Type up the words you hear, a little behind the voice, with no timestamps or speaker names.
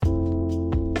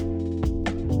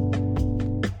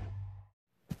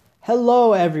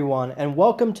Hello, everyone, and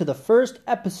welcome to the first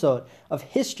episode of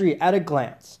History at a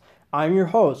Glance. I'm your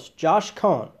host, Josh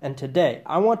Cohn, and today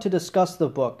I want to discuss the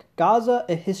book Gaza,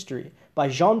 a History by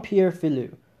Jean-Pierre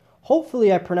Filloux.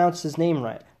 Hopefully I pronounced his name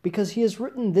right, because he has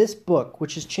written this book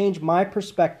which has changed my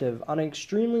perspective on an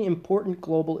extremely important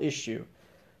global issue.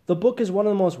 The book is one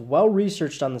of the most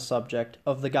well-researched on the subject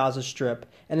of the Gaza Strip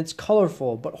and its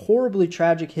colorful but horribly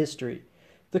tragic history.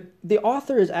 The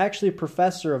author is actually a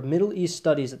professor of Middle East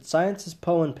Studies at Sciences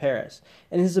Po in Paris,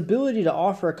 and his ability to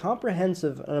offer a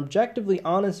comprehensive and objectively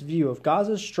honest view of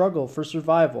Gaza's struggle for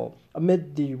survival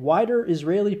amid the wider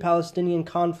Israeli-Palestinian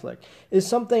conflict is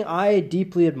something I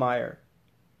deeply admire.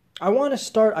 I want to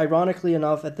start, ironically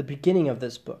enough, at the beginning of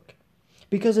this book,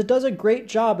 because it does a great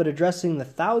job at addressing the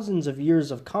thousands of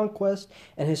years of conquest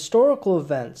and historical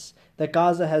events that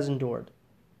Gaza has endured.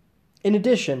 In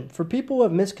addition, for people who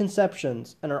have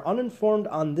misconceptions and are uninformed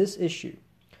on this issue,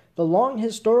 the long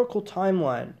historical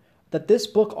timeline that this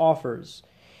book offers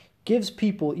gives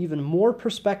people even more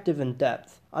perspective and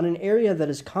depth on an area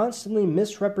that is constantly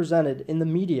misrepresented in the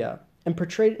media and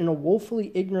portrayed in a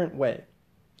woefully ignorant way.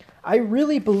 I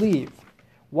really believe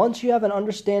once you have an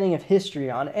understanding of history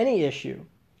on any issue,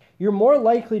 you're more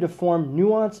likely to form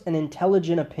nuanced and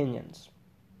intelligent opinions.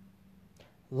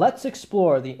 Let's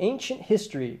explore the ancient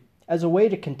history as a way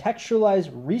to contextualize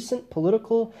recent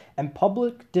political and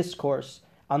public discourse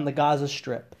on the Gaza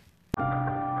Strip.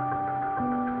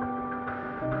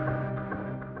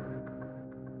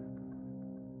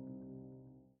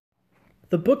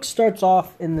 The book starts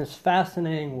off in this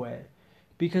fascinating way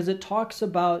because it talks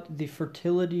about the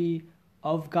fertility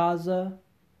of Gaza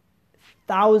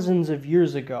thousands of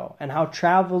years ago and how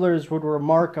travelers would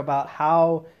remark about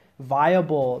how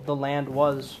viable the land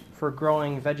was for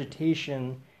growing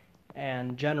vegetation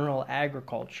and general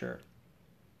agriculture.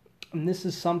 And this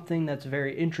is something that's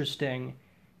very interesting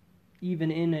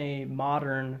even in a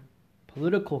modern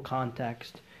political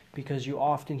context, because you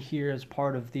often hear, as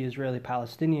part of the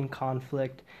Israeli-Palestinian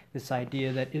conflict, this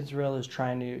idea that Israel is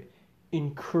trying to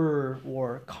incur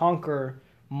or conquer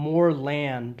more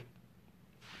land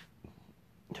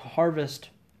to harvest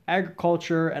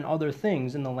agriculture and other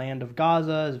things. In the land of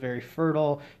Gaza is very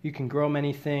fertile. You can grow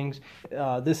many things.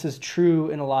 This is true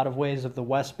in a lot of ways of the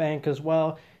West Bank as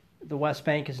well. The West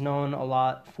Bank is known a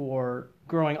lot for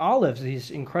growing olives,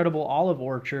 these incredible olive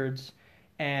orchards,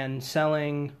 and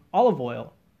selling olive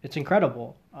oil. It's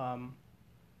incredible.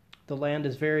 The land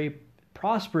is very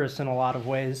prosperous in a lot of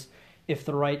ways if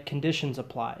the right conditions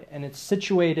apply. And it's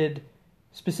situated,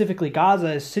 specifically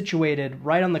Gaza is situated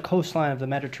right on the coastline of the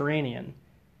Mediterranean.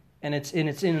 And it's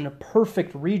in a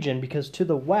perfect region because to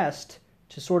the west,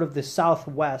 to sort of the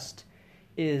southwest,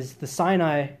 is the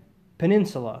Sinai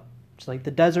Peninsula. It's like the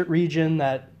desert region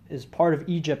that is part of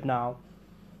Egypt now.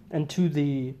 And to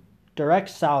the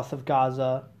direct south of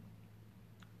Gaza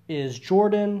is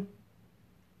Jordan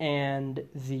and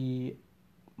the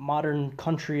modern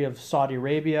country of Saudi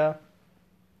Arabia.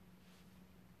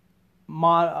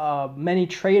 Many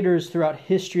traders throughout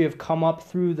history have come up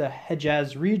through the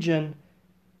Hejaz region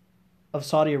of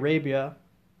Saudi Arabia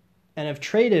and have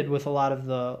traded with a lot of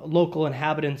the local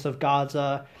inhabitants of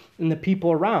Gaza and the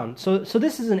people around. So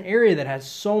this is an area that has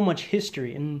so much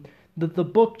history, and the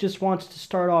book just wants to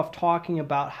start off talking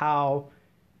about how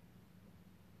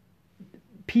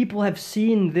people have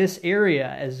seen this area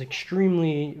as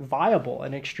extremely viable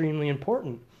and extremely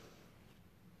important.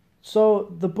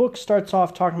 So the book starts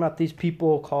off talking about these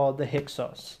people called the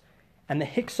Hyksos. And the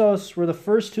Hyksos were the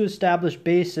first to establish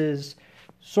bases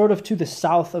sort of to the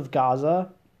south of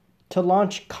Gaza to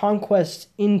launch conquests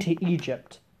into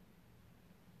Egypt.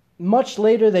 Much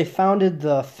later, they founded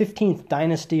the 15th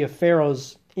dynasty of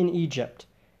pharaohs in Egypt.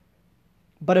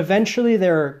 But eventually, they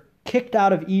were kicked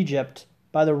out of Egypt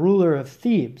by the ruler of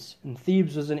Thebes. And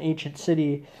Thebes was an ancient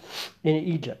city in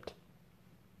Egypt.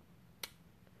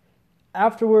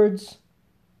 Afterwards,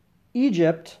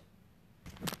 Egypt,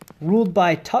 ruled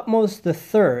by Thutmose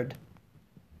III,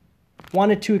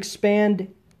 wanted to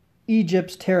expand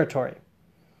Egypt's territory.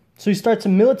 So he starts a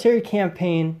military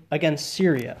campaign against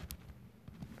Syria.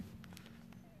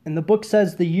 And the book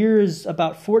says the year is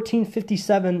about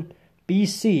 1457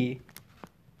 BC.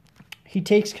 He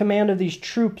takes command of these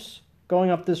troops going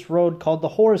up this road called the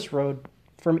Horus Road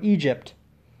from Egypt.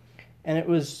 And it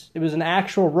was an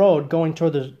actual road going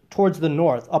towards the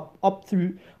north,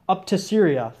 up to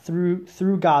Syria,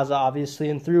 through Gaza, obviously,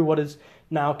 and through what is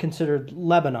now considered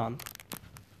Lebanon.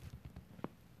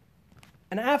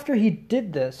 And after he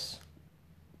did this,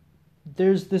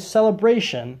 there's this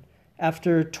celebration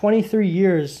after 23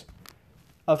 years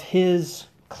of his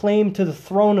claim to the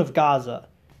throne of Gaza,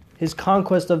 his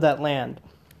conquest of that land.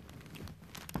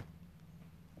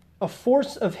 a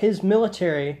force of his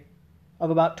military of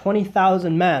about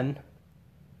 20,000 men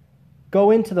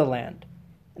go into the land.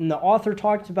 And the author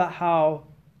talks about how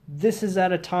this is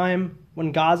at a time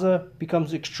when Gaza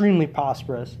becomes extremely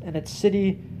prosperous and its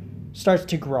city starts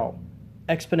to grow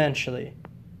exponentially.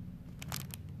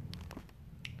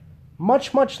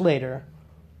 Much, much later,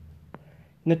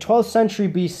 in the 12th century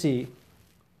BC,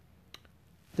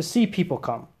 the Sea People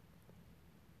come.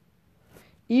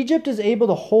 Egypt is able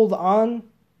to hold on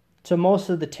to most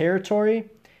of the territory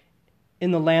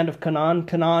in the land of Canaan.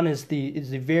 Canaan is the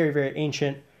very, very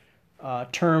ancient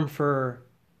term for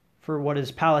what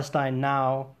is Palestine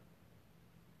now,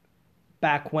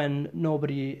 back when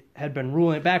nobody had been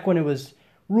ruling, back when it was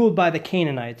ruled by the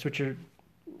Canaanites, which are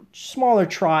smaller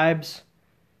tribes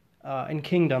and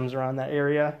kingdoms around that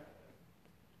area.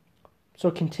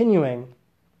 So continuing,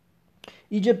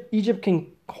 Egypt can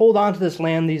hold on to this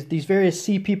land. These various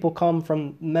sea people come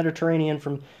from the Mediterranean,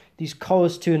 from these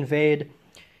coasts to invade.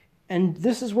 And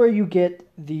this is where you get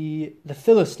the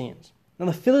Philistines. Now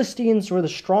the Philistines were the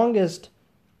strongest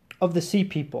of the sea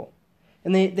people.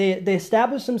 And they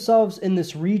established themselves in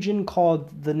this region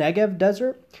called the Negev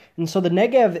Desert. And so the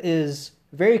Negev is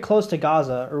very close to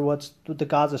Gaza, or what's the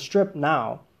Gaza Strip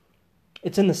now.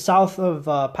 It's in the south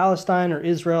of Palestine or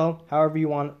Israel, however you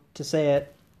want to say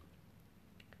it.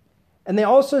 And they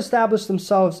also established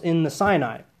themselves in the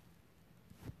Sinai,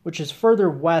 which is further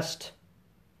west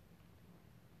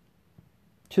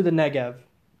to the Negev.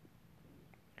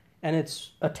 And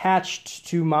it's attached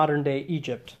to modern-day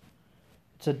Egypt.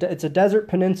 It's a desert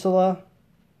peninsula,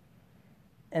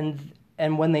 and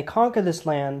when they conquer this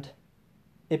land,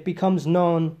 it becomes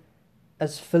known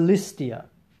as Philistia,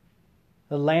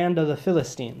 the land of the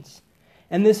Philistines.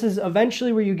 And this is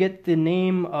eventually where you get the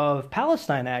name of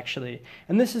Palestine, actually.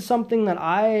 And this is something that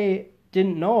I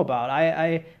didn't know about.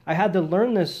 I had to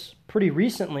learn this pretty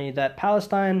recently, that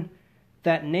Palestine,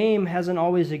 that name hasn't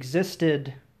always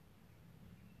existed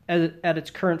at its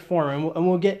current form, and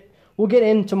we'll get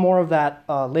into more of that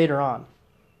later on.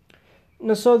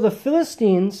 Now, so the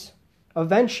Philistines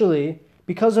eventually,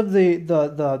 because of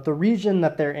the region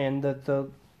that they're in,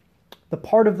 the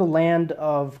part of the land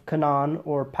of Canaan,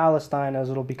 or Palestine as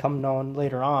it'll become known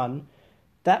later on,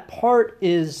 that part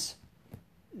is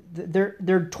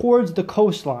they're towards the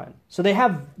coastline. So they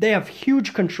have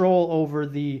huge control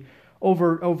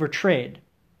over trade,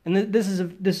 and this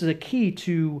is a key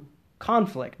to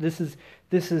conflict. This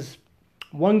is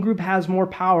one group has more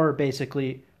power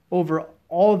basically over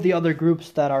all of the other groups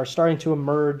that are starting to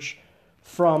emerge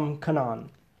from Canaan.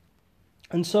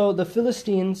 And so the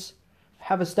Philistines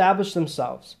have established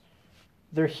themselves.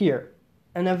 They're here.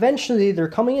 And eventually they're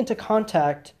coming into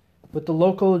contact with the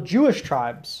local Jewish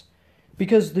tribes,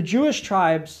 because the Jewish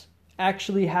tribes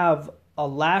actually have a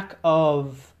lack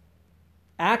of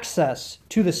access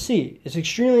to the sea. It's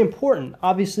extremely important.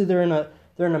 Obviously they're in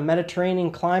a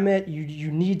Mediterranean climate.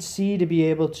 You need sea to be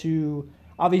able to,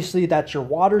 obviously that's your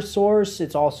water source.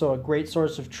 It's also a great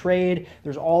source of trade.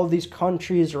 There's all of these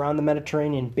countries around the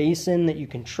Mediterranean basin that you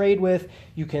can trade with.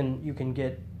 You can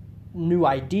get new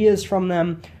ideas from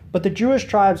them. But the Jewish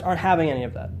tribes aren't having any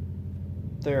of that.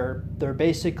 They're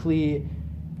basically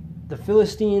the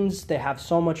Philistines. They have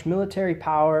so much military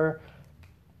power.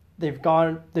 They've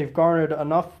garnered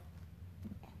enough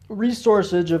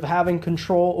resources of having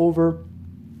control over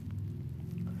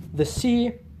the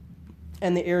sea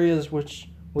and the areas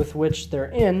with which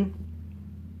they're in,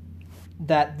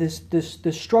 that this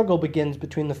struggle begins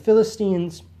between the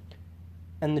Philistines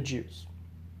and the Jews.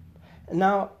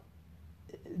 Now,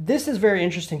 this is very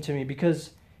interesting to me,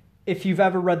 because if you've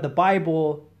ever read the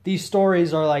Bible, these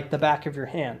stories are like the back of your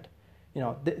hand. You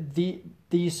know,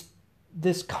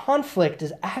 this conflict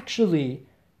is actually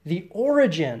the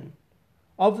origin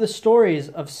of the stories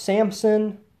of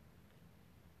Samson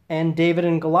and David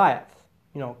and Goliath.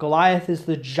 You know, Goliath is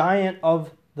the giant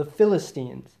of the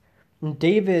Philistines, and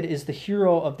David is the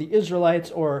hero of the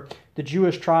Israelites, or the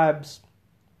Jewish tribes,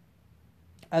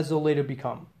 as they'll later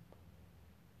become.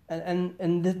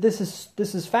 And this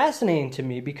is fascinating to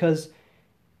me, because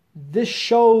this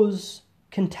shows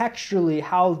contextually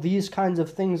how these kinds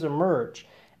of things emerge,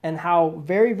 and how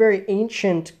very, very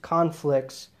ancient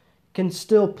conflicts can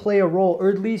still play a role, or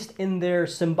at least in their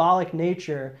symbolic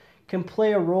nature, can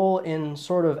play a role in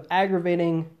sort of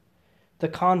aggravating the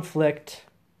conflict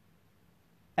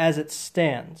as it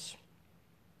stands.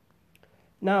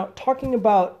 Now, talking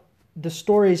about the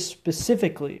stories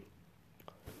specifically,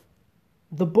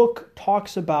 the book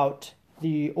talks about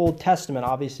the Old Testament.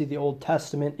 Obviously, the Old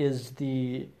Testament is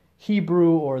the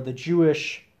Hebrew or the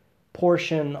Jewish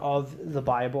portion of the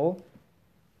Bible.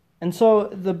 And so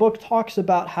the book talks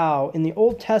about how in the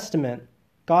Old Testament,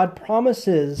 God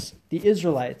promises the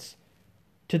Israelites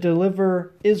to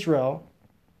deliver Israel,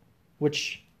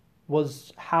 which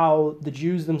was how the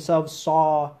Jews themselves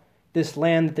saw this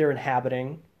land that they're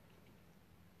inhabiting.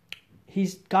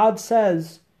 God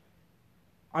says,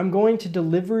 I'm going to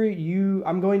deliver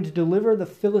the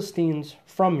Philistines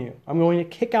from you. I'm going to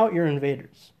kick out your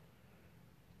invaders.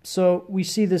 So we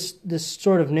see this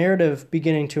sort of narrative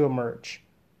beginning to emerge.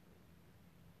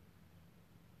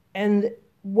 And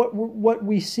what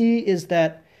we see is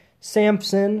that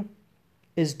Samson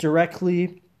is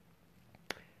directly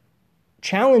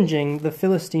challenging the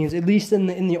Philistines, at least in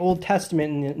the Old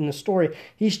Testament, in the story.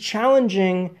 He's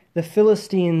challenging the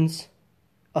Philistines'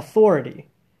 authority.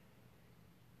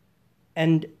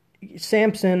 And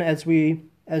Samson,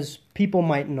 as people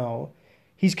might know,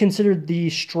 he's considered the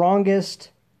strongest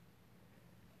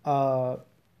man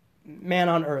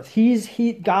on earth.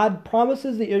 God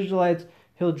promises the Israelites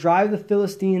he'll drive the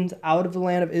Philistines out of the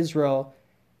land of Israel,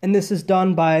 and this is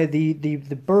done by the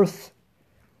birth.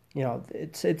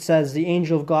 It says the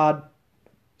angel of God,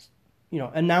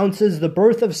 announces the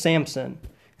birth of Samson,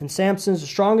 and Samson's the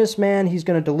strongest man. He's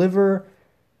going to deliver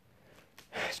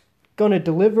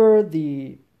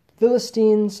the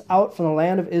Philistines out from the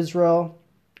land of Israel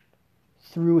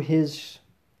through his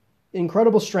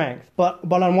incredible strength, but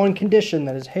on one condition,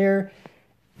 that his hair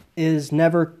is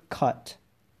never cut.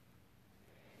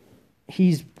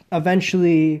 He's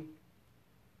eventually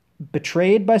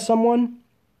betrayed by someone.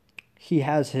 He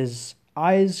has his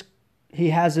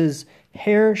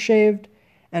hair shaved,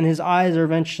 and his eyes are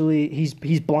eventually,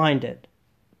 he's blinded.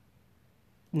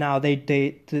 Now,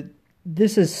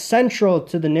 this is central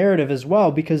to the narrative as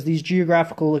well, because these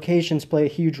geographical locations play a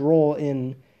huge role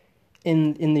in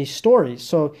these stories.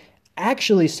 So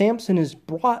actually, Samson is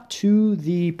brought to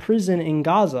the prison in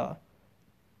Gaza,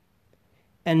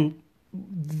 and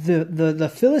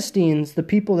the Philistines, the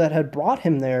people that had brought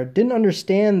him there, didn't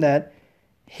understand that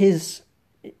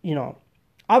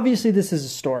obviously this is a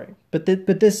story, but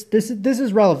this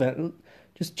is relevant.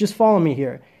 Just follow me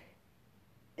here.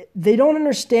 They don't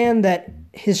understand that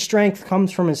his strength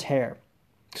comes from his hair.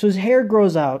 So his hair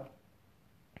grows out,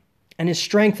 and his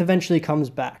strength eventually comes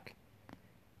back.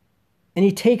 And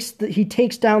he takes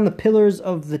down the pillars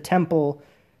of the temple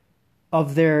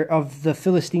of the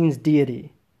Philistines'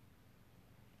 deity.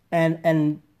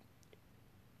 And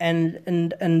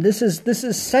this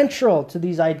is central to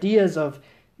these ideas of,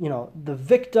 the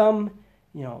victim,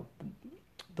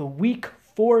 the weak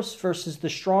force versus the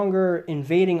stronger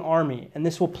invading army. And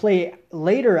this will play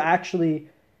later, actually.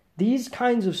 These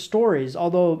kinds of stories,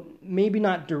 although maybe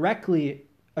not directly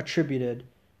attributed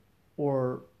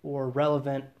or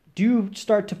relevant, do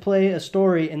start to play a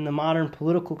story in the modern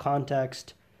political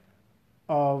context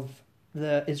of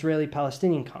the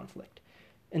Israeli-Palestinian conflict.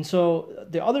 And so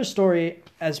the other story,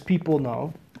 as people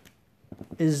know,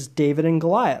 is David and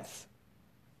Goliath.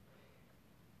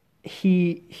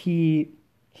 He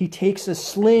takes a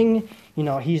sling,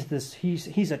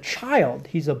 he's a child,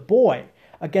 he's a boy,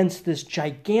 against this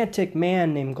gigantic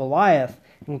man named Goliath.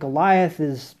 And Goliath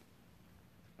is,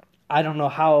 I don't know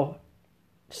how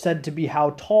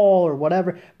tall or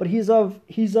whatever, but he's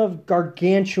of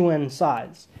gargantuan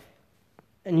size.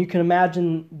 And you can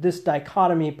imagine this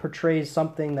dichotomy portrays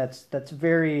something that's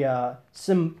very it's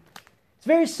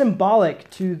very symbolic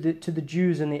to the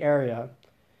Jews in the area.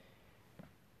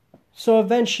 So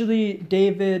eventually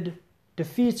David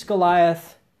defeats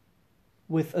Goliath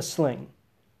with a sling.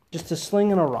 Just a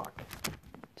sling and a rock.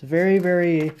 It's very,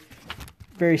 very,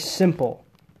 very simple.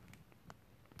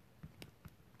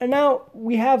 And now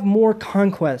we have more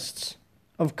conquests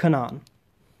of Canaan.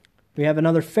 We have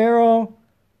another Pharaoh.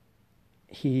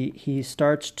 He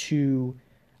starts to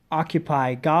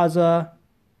occupy Gaza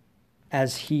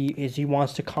as he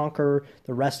wants to conquer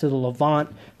the rest of the Levant.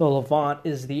 The Levant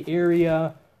is the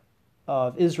area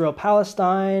of Israel,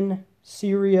 Palestine,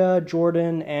 Syria,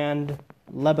 Jordan, and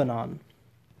Lebanon.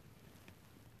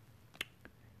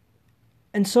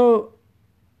 And so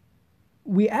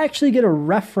we actually get a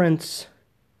reference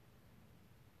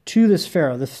to this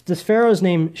pharaoh. This pharaoh is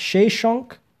named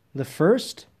Sheshonk the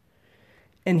First,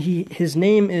 and his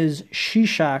name is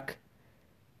Shishak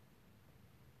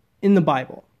in the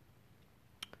Bible.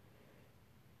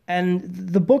 And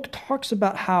the book talks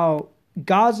about how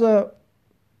Gaza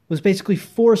was basically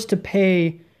forced to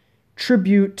pay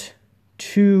tribute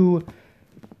to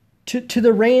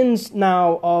the reigns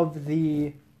now of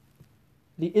the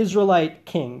Israelite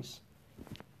kings,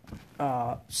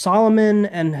 Solomon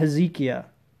and Hezekiah.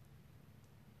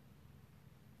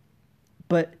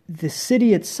 But the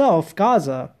city itself,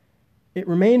 Gaza, it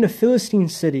remained a Philistine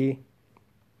city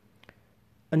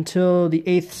until the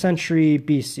 8th century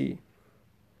BC.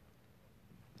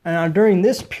 And now during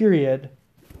this period,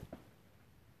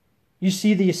 you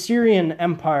see the Assyrian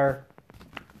Empire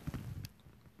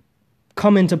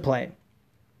come into play.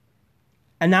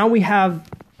 And now we have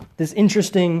this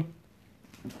interesting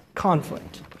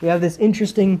conflict. We have this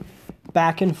interesting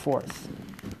back and forth.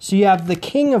 So you have the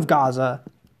king of Gaza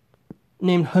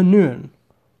named Hanun.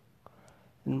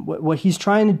 And what he's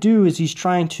trying to do is he's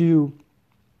trying to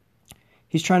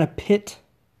pit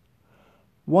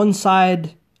one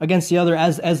side against the other,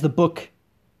 as the book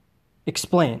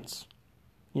explains.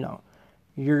 You know,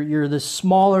 you're the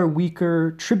smaller,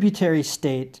 weaker tributary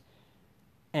state,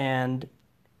 and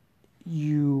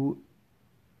you're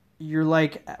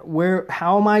like,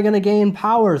 how am I going to gain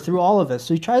power through all of this?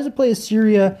 So he tries to play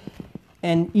Assyria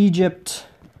and Egypt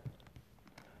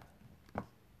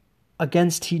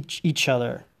against each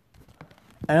other.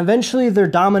 And eventually they're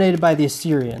dominated by the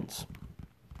Assyrians.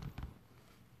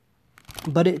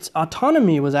 But its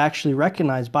autonomy was actually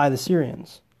recognized by the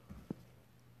Syrians.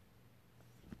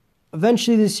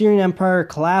 Eventually the Assyrian Empire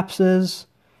collapses.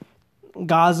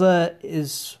 Gaza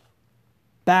is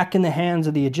back in the hands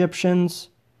of the Egyptians.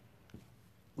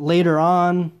 Later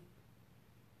on,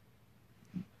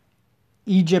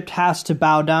 Egypt has to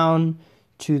bow down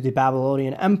to the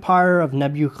Babylonian Empire of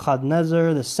Nebuchadnezzar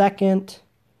II.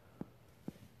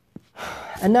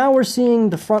 And now we're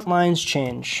seeing the front lines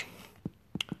change.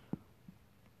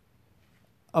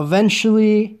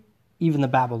 Eventually, even the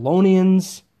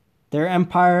Babylonians, their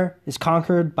empire is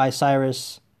conquered by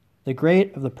Cyrus the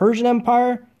Great of the Persian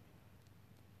Empire.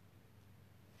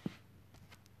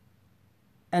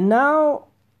 And now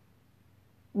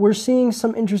we're seeing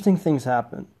some interesting things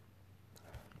happen.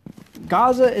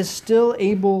 Gaza is still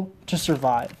able to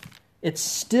survive. It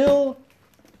still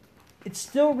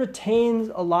retains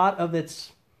a lot of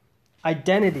its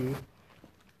identity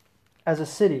as a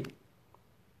city.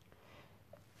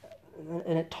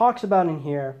 And it talks about in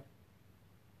here,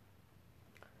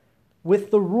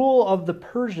 with the rule of the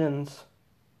Persians,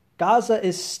 Gaza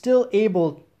is still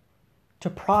able to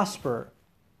prosper.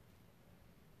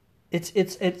 It's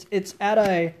at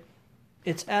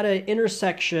an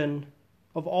intersection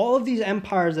of all of these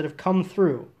empires that have come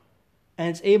through, and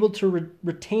it's able to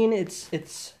retain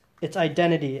its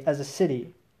identity as a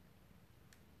city.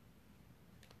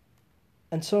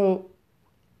 And so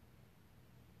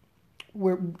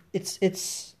it's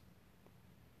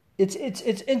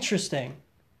interesting.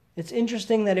 It's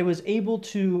interesting that it was able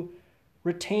to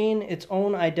retain its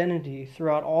own identity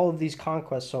throughout all of these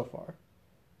conquests so far.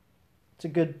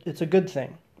 It's a good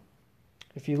thing.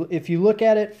 If you look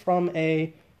at it from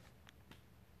a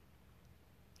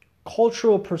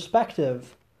cultural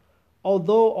perspective,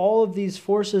 although all of these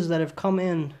forces that have come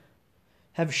in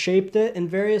have shaped it in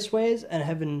various ways and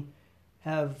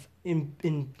have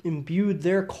imbued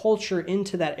their culture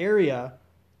into that area,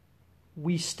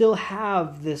 we still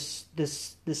have this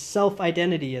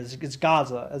self-identity as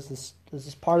Gaza, as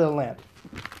this part of the land.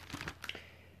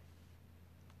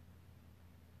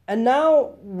 And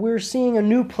now we're seeing a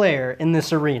new player in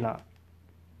this arena.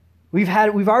 We've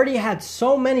already had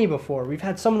so many before. We've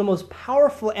had some of the most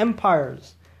powerful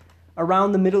empires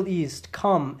around the Middle East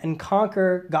come and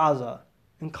conquer Gaza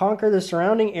and conquer the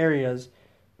surrounding areas.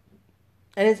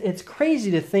 And it's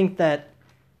crazy to think that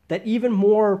even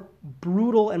more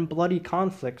brutal and bloody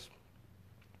conflicts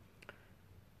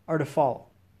are to follow.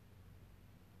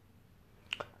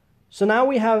 So now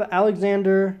we have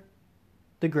Alexander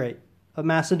the Great of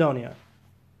Macedonia.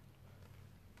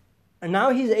 And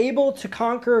now he's able to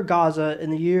conquer Gaza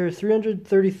in the year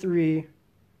 333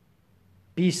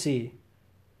 BC.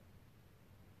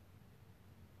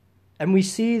 And we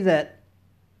see that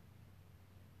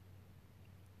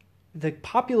the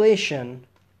population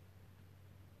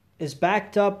is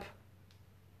backed up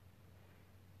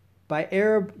by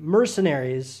Arab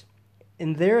mercenaries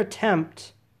in their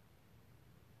attempt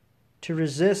to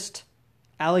resist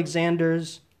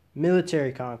Alexander's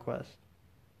military conquest.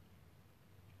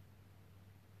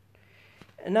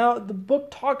 And now the book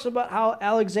talks about how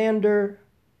Alexander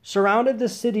surrounded the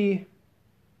city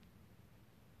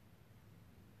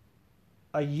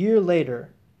a year later.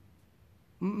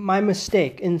 My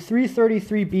mistake. In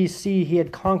 333 BC, he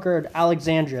had conquered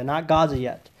Alexandria, not Gaza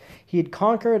yet. He had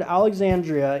conquered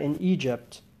Alexandria in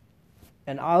Egypt.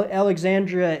 And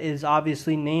Alexandria is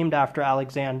obviously named after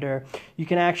Alexander. You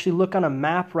can actually look on a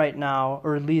map right now,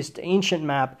 or at least ancient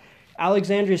map.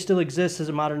 Alexandria still exists as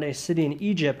a modern-day city in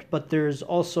Egypt, but there's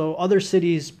also other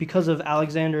cities because of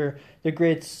Alexander the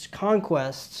Great's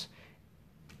conquests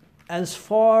as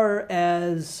far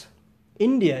as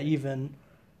India even.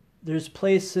 There's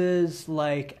places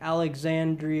like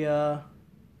Alexandria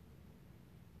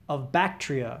of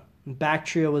Bactria.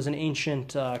 Bactria was an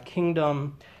ancient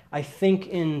kingdom, I think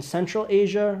in Central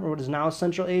Asia, or what is now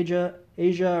Central Asia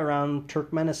around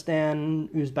Turkmenistan,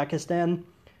 Uzbekistan,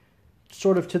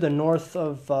 sort of to the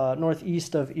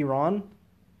northeast of Iran.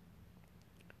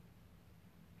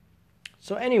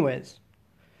 So anyways,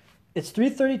 it's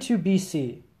 332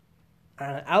 BC.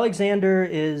 Alexander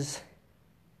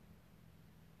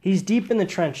he's deep in the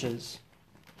trenches.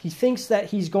 He thinks that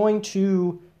he's going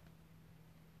to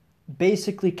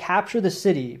basically capture the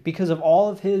city because of all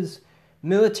of his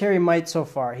military might so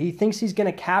far. He thinks he's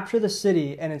going to capture the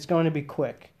city and it's going to be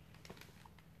quick.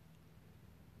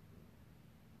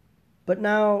 But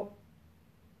now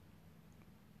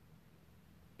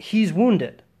he's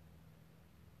wounded.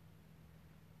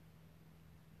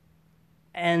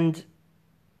 And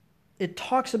it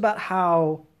talks about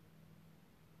how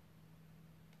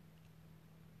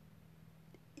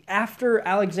after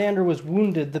Alexander was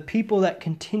wounded, the people that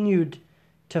continued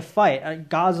to fight,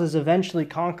 Gaza is eventually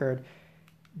conquered,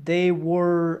 they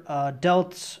were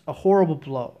dealt a horrible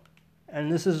blow.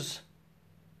 And this is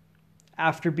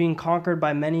after being conquered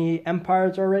by many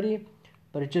empires already,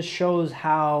 but it just shows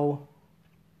how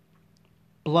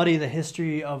bloody the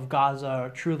history of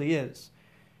Gaza truly is.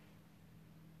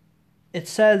 It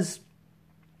says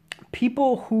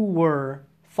people who were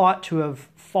thought to have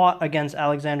fought against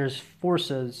Alexander's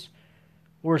forces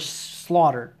were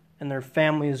slaughtered and their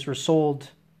families were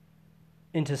sold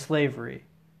into slavery.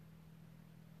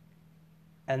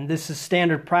 And this is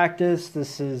standard practice.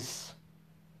 This is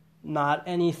not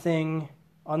anything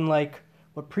unlike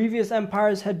what previous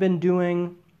empires had been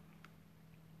doing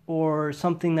or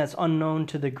something that's unknown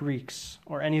to the Greeks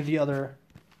or any of the other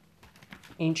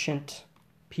ancient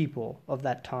people of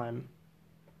that time.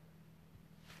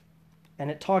 And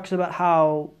it talks about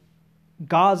how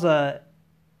Gaza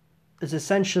is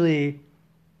essentially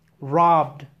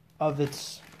robbed of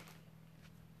its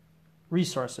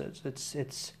resources.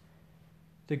 It's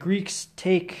the Greeks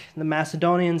the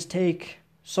Macedonians take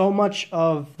so much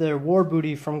of their war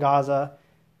booty from Gaza,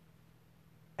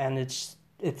 and it's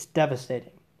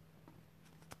devastating.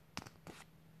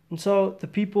 And so the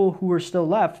people who were still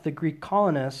left, the Greek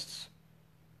colonists,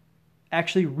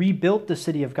 actually rebuilt the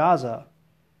city of Gaza.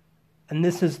 And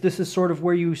this is sort of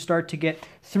where you start to get,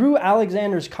 through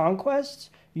Alexander's conquests,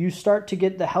 you start to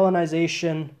get the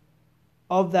Hellenization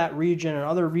of that region and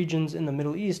other regions in the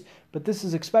Middle East. But this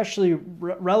is especially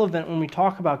relevant when we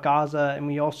talk about Gaza, and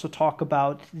we also talk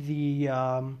about the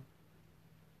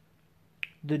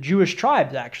Jewish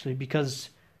tribes, actually, because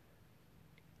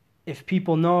if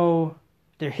people know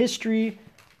their history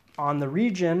on the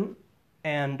region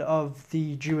and of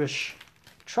the Jewish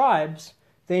tribes,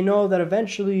 they know that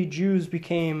eventually Jews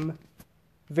became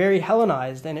very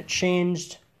Hellenized, and it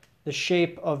changed the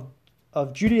shape of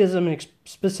Judaism, and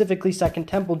specifically Second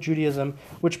Temple Judaism,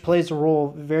 which plays a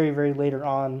role very, very later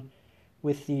on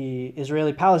with the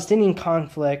Israeli-Palestinian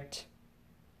conflict,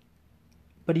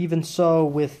 but even so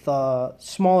with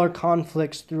smaller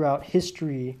conflicts throughout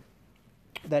history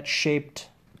that shaped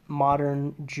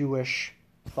modern Jewish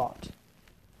thought.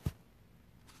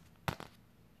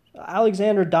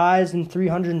 Alexander dies in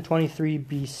 323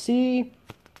 BC.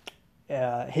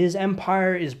 His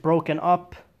empire is broken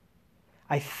up,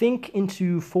 I think,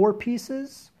 into 4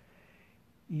 pieces.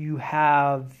 You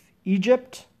have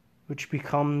Egypt, which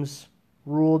becomes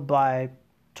ruled by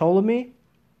Ptolemy,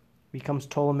 becomes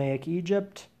Ptolemaic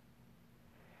Egypt.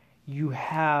 You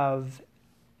have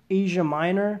Asia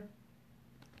Minor,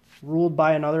 ruled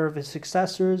by another of his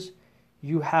successors.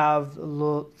 You have the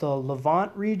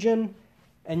Levant region,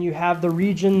 and you have the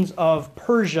regions of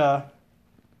Persia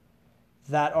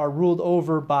that are ruled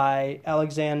over by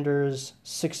Alexander's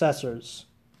successors.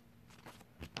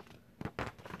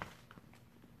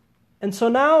 And so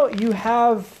now you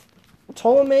have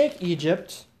Ptolemaic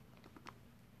Egypt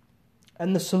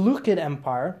and the Seleucid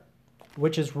Empire,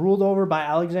 which is ruled over by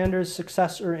Alexander's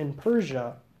successor in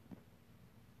Persia.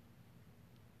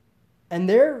 And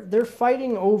they're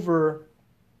fighting over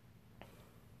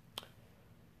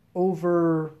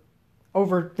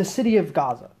the city of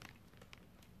Gaza.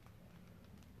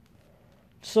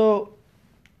 So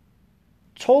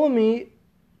Ptolemy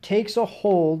takes a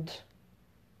hold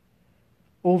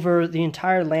over the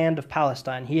entire land of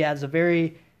Palestine. He has a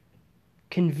very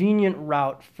convenient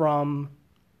route from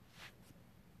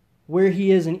where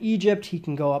he is in Egypt. He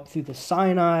can go up through the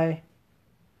Sinai,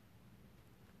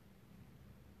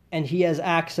 and he has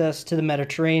access to the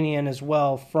Mediterranean as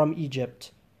well from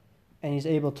Egypt, and he's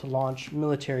able to launch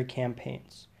military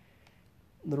campaigns.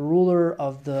 the ruler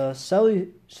of the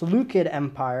Seleucid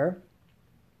Empire,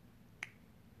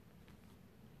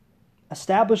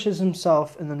 establishes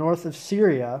himself in the north of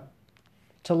Syria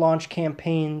to launch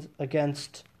campaigns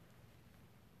against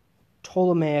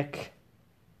Ptolemaic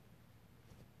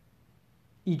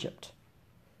Egypt.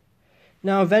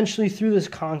 Now, eventually, through this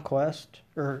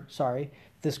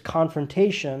this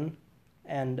confrontation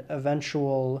and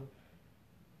eventual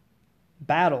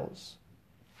battles,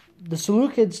 the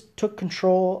Seleucids took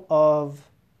control of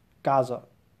Gaza.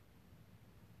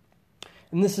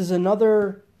 And this is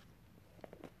another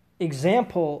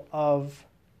example of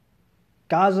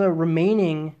Gaza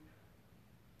remaining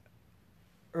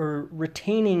or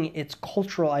retaining its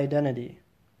cultural identity.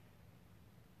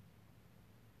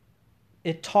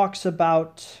 It talks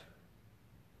about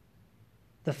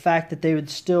the fact that they would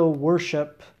still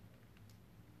worship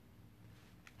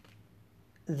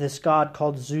this god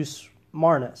called Zeus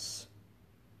Marnus.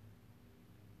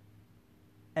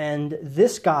 And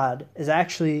this god is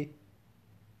actually,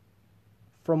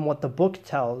 from what the book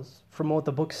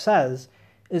says,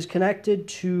 is connected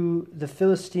to the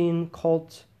Philistine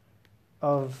cult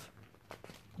of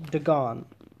Dagon.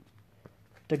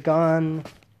 Dagon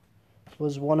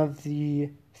was one of the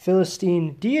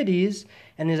Philistine deities,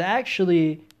 and is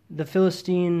actually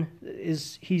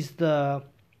he's the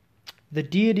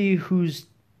deity whose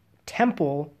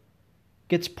temple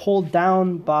gets pulled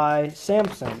down by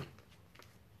Samson.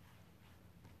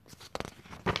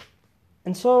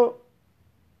 And so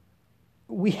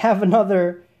we have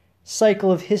another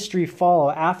cycle of history follow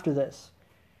after this.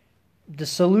 The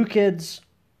Seleucids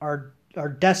are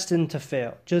destined to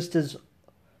fail, just as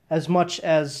much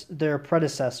as their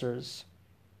predecessors.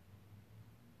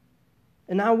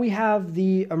 And now we have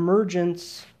the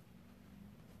emergence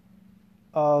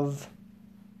of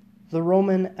the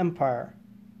Roman Empire.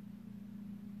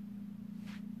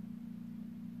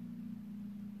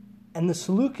 And the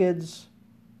Seleucids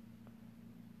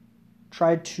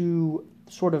tried to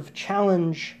sort of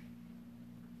challenge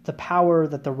the power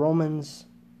that the Romans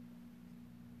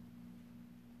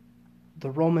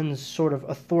sort of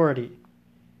authority.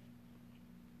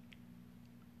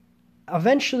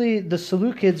 Eventually, the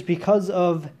Seleucids, because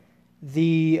of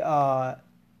the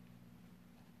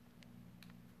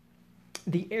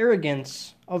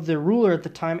arrogance of their ruler at the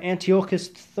time, Antiochus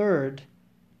III,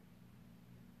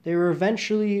 they were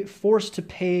eventually forced to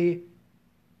pay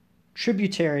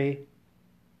tributary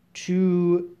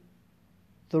to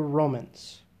the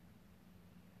Romans.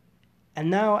 And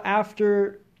now,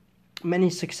 after many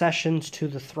successions to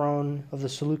the throne of the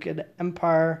Seleucid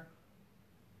Empire,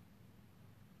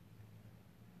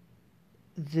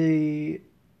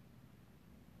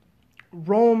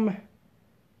 Rome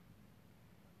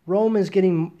is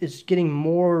getting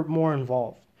more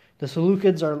involved. The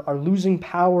Seleucids are losing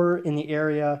power in the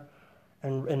area,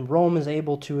 and Rome is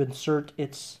able to insert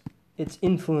its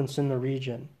influence in the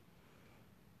region.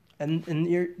 And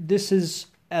this is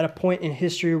at a point in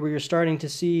history where you're starting to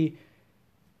see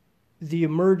the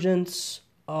emergence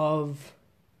of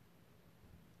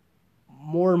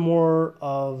more and more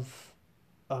of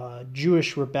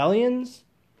Jewish rebellions,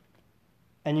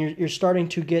 and you're starting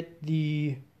to get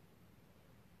the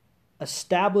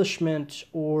establishment,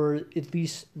 or at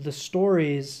least the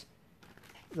stories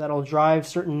that'll drive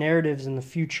certain narratives in the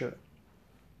future.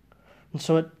 And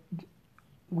so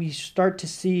we start to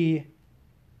see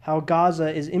how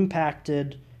Gaza is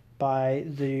impacted by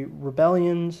the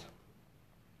rebellions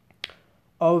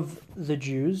of the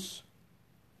Jews,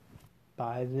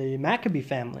 by the Maccabee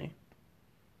family.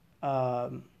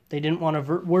 They didn't want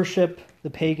to worship the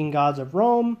pagan gods of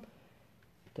Rome.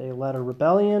 They led a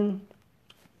rebellion.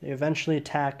 They eventually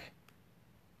attack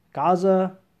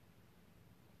Gaza.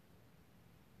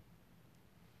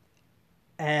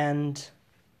 And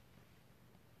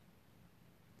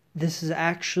this is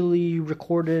actually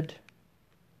recorded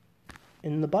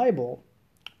in the Bible,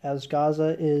 as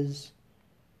Gaza is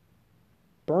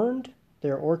burned,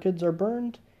 their orchids are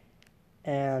burned,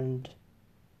 and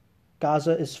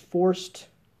Gaza is forced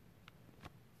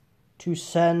to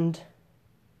send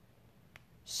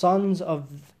sons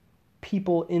of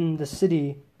people in the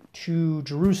city to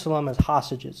Jerusalem as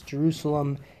hostages.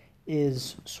 Jerusalem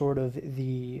is sort of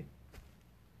the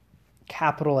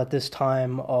capital at this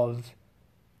time of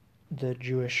the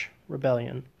Jewish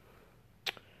rebellion.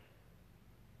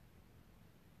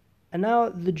 And now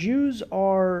the Jews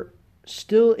are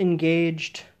still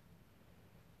engaged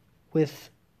with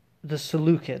the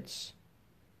Seleucids.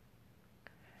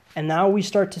 And now we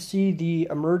start to see the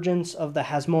emergence of the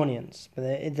Hasmoneans,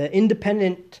 the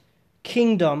independent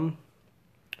kingdom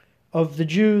of the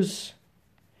Jews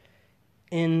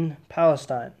in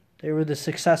Palestine. They were the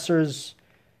successors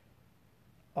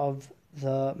of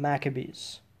the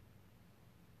Maccabees.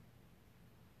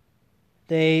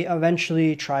 They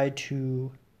eventually tried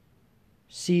to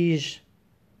siege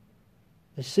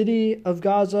the city of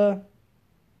Gaza.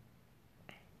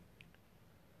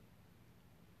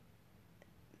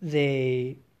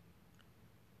 They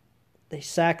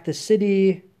sacked the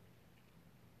city.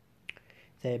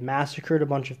 They massacred a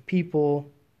bunch of people.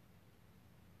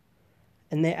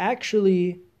 And they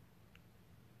actually,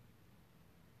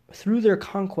 through their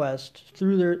conquest,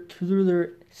 through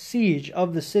their siege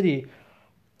of the city,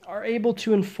 are able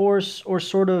to enforce or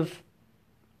sort of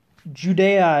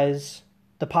Judaize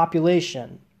the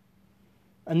population.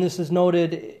 And this is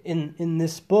noted in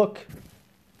this book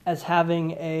as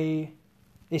having a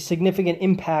significant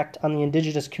impact on the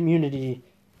indigenous community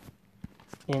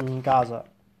in Gaza.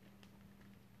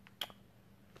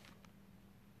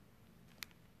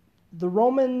 The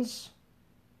Romans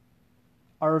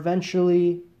are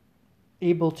eventually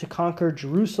able to conquer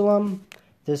Jerusalem.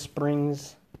 This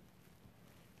brings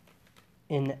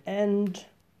an end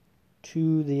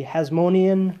to the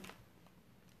Hasmonean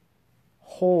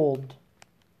hold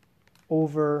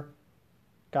over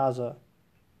Gaza.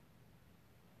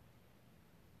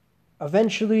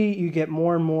 Eventually, you get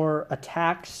more and more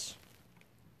attacks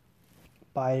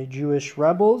by Jewish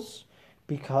rebels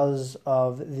because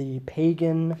of the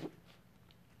pagan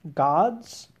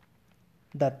gods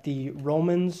that the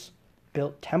Romans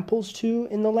built temples to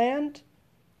in the land.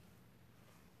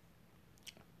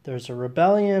 There's a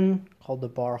rebellion called the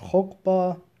Bar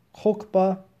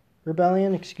Kokhba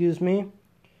rebellion,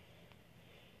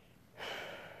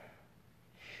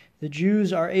 The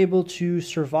Jews are able to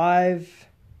survive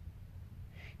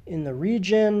in the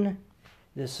region.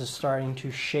 This is starting to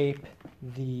shape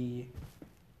the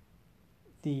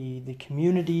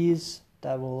communities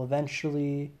that will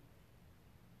eventually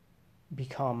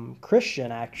become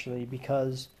Christian, actually,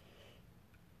 because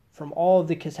from all of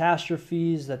the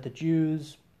catastrophes that the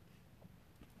Jews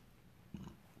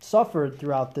suffered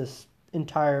throughout this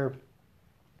entire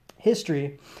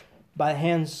history by the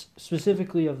hands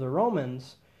specifically of the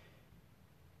Romans,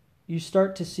 you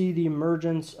start to see the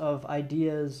emergence of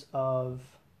ideas of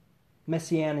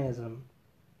messianism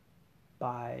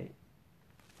by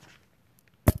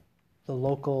the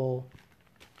local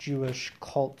Jewish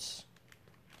cults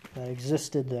that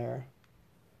existed there.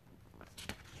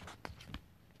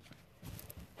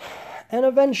 And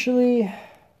eventually,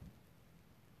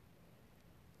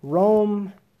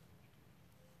 Rome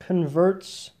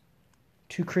converts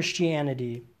to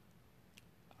Christianity.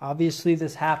 Obviously,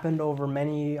 this happened over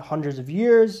many hundreds of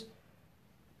years.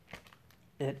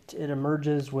 It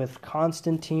emerges with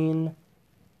Constantine.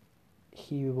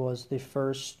 He was the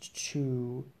first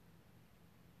to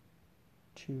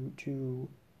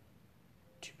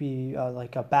be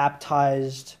like a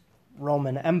baptized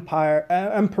Roman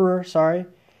emperor.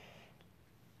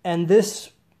 And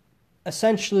this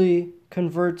essentially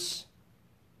converts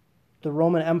the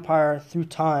Roman Empire through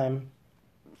time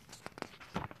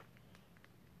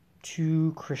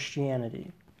to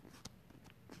Christianity.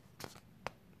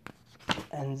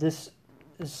 And this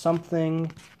is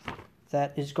something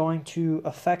that is going to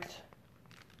affect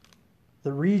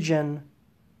the region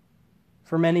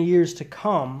for many years to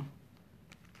come.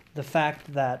 The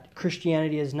fact that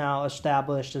Christianity is now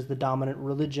established as the dominant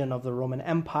religion of the Roman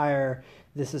Empire.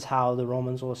 This is how the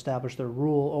Romans will establish their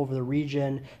rule over the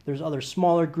region. There's other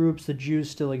smaller groups. The Jews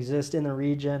still exist in the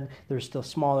region. There's still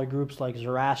smaller groups like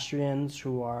Zoroastrians,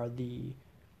 who are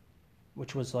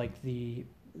which was like the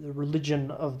religion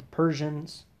of the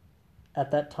Persians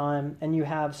at that time. And you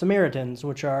have Samaritans,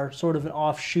 which are sort of an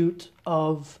offshoot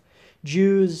of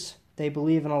Jews. They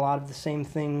believe in a lot of the same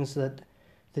things that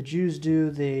the Jews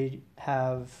do. They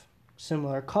have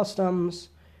similar customs,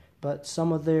 but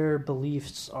some of their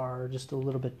beliefs are just a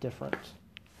little bit different.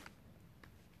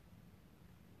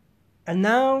 And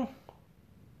now,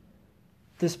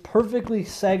 this perfectly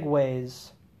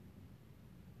segues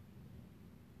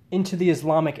into the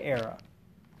Islamic era.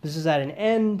 This is at an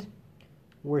end.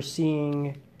 We're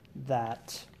seeing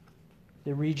that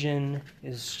the region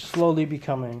is slowly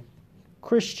becoming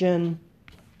Christian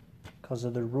because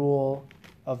of the rule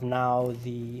of now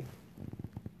the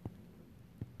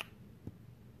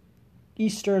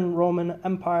Eastern Roman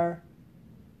Empire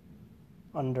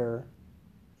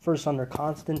first under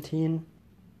Constantine.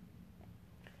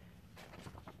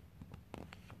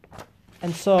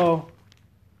 And so,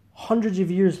 hundreds of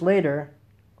years later,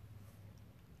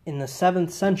 in the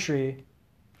 7th century,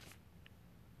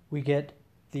 we get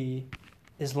the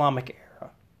Islamic era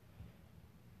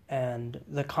and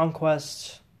the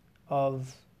conquest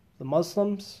of the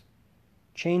Muslims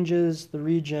changes the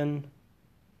region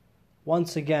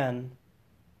once again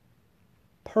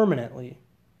permanently.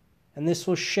 And this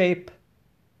will shape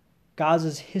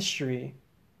Gaza's history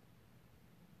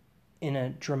in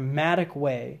a dramatic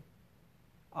way.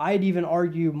 I'd even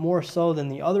argue more so than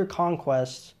the other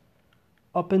conquests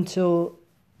up until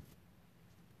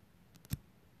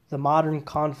the modern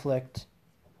conflict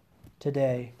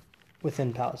today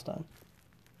within Palestine.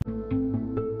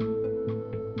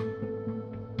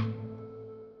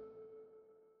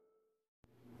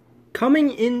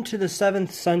 Coming into the 7th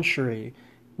century,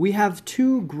 we have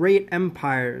two great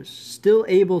empires still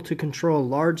able to control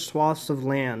large swaths of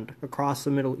land across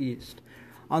the Middle East.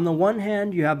 On the one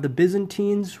hand, you have the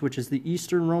Byzantines, which is the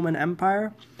Eastern Roman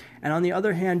Empire, and on the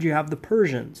other hand, you have the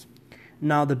Persians.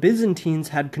 Now, the Byzantines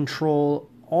had control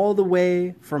all the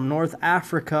way from North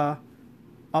Africa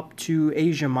up to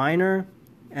Asia Minor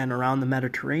and around the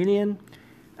Mediterranean,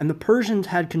 and the Persians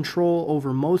had control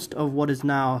over most of what is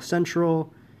now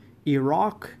central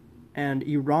Iraq and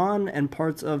Iran and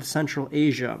parts of Central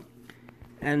Asia.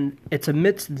 And it's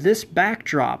amidst this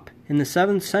backdrop in the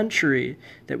 7th century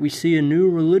that we see a new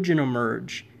religion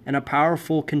emerge and a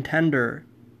powerful contender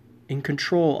in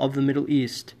control of the Middle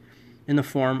East in the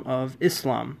form of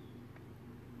Islam.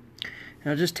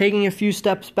 Now, just taking a few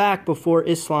steps back before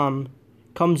Islam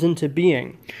comes into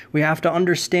being, we have to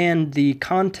understand the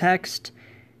context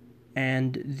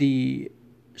and the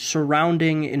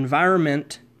surrounding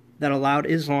environment that allowed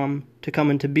Islam to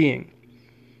come into being.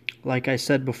 Like I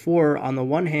said before, on the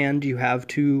one hand, you have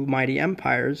two mighty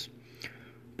empires,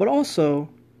 but also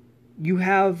you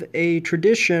have a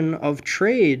tradition of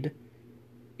trade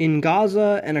in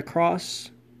Gaza and across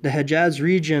the Hejaz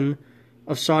region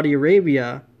of Saudi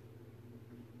Arabia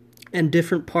and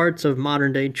different parts of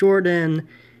modern-day Jordan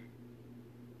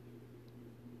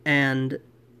and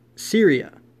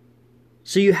Syria.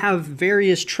 So you have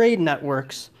various trade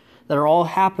networks that are all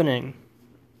happening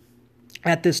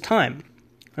at this time.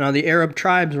 Now, the Arab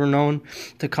tribes were known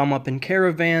to come up in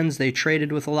caravans. They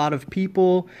traded with a lot of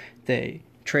people. They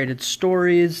traded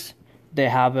stories. They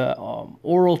have a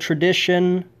oral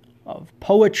tradition of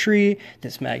poetry,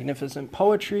 this magnificent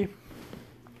poetry.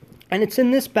 And it's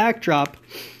in this backdrop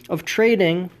of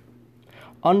trading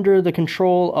under the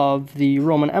control of the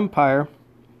Roman Empire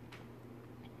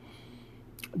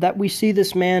that we see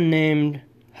this man named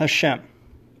Hashem.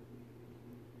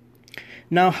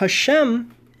 Now,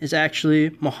 Hashem is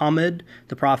actually Muhammad,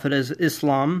 the prophet of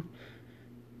Islam,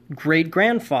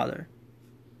 great-grandfather.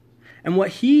 And what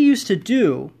he used to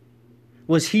do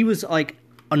was he was like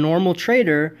a normal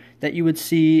trader that you would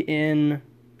see in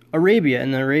Arabia,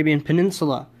 in the Arabian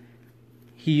Peninsula.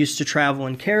 He used to travel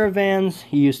in caravans.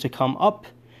 He used to come up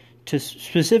to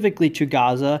specifically to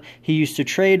Gaza. He used to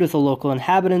trade with the local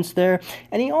inhabitants there.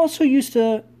 And he also used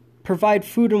to provide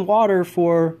food and water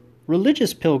for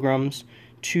religious pilgrims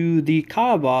to the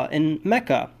Kaaba in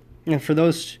Mecca. And for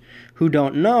those who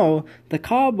don't know, the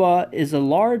Kaaba is a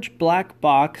large black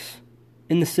box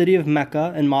in the city of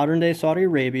Mecca in modern-day Saudi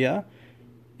Arabia.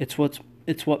 It's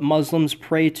what Muslims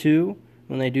pray to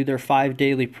when they do their 5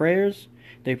 daily prayers.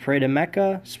 They pray to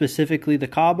Mecca, specifically the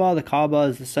Kaaba. The Kaaba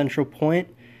is the central point.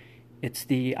 It's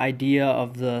the idea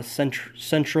of the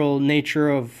central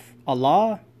nature of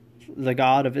Allah, the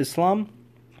God of Islam.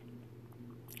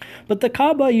 But the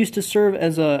Kaaba used to serve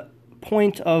as a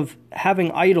point of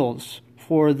having idols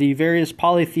for the various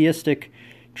polytheistic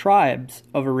tribes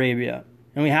of Arabia.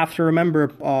 And we have to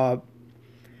remember,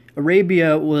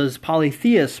 Arabia was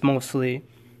polytheist mostly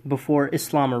before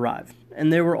Islam arrived.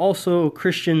 And there were also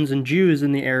Christians and Jews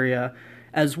in the area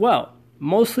as well.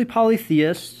 Mostly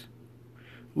polytheists.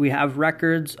 We have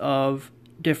records of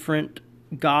different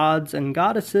gods and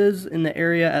goddesses in the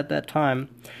area at that time.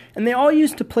 And they all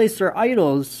used to place their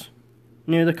idols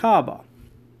near the Kaaba.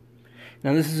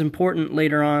 Now, this is important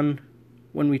later on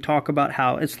when we talk about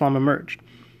how Islam emerged.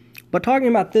 But talking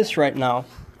about this right now,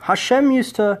 Hashem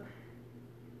used to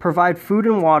provide food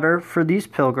and water for these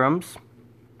pilgrims.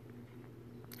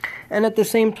 And at the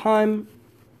same time,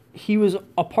 he was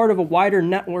a part of a wider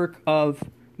network of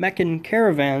Meccan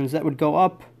caravans that would go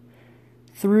up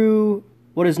through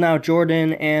what is now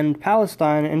Jordan and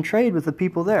Palestine and trade with the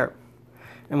people there.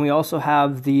 And we also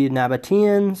have the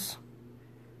Nabateans,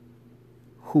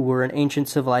 who were an ancient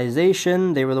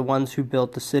civilization. They were the ones who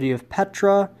built the city of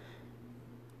Petra,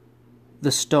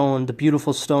 the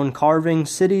beautiful stone carving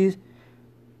cities.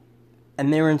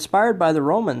 And they were inspired by the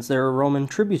Romans. They were a Roman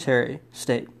tributary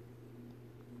state.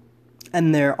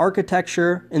 And their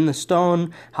architecture in the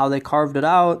stone, how they carved it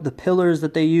out, the pillars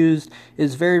that they used,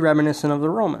 is very reminiscent of the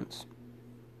Romans.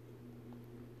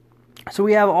 So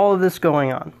we have all of this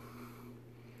going on.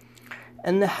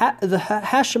 And the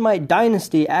Hashemite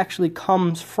dynasty actually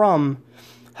comes from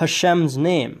Hashem's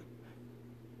name.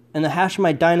 And the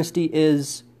Hashemite dynasty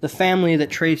is the family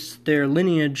that traced their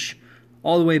lineage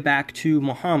all the way back to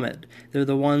Muhammad. They're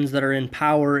the ones that are in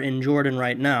power in Jordan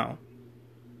right now.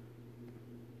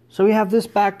 So we have this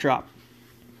backdrop.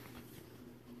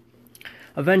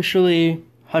 Eventually,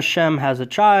 Hashem has a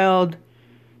child.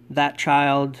 That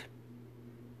child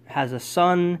has a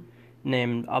son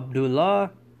named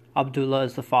Abdullah. Abdullah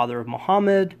is the father of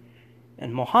Muhammad,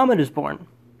 and Muhammad is born.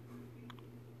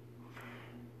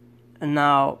 And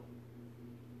now,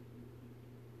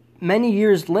 many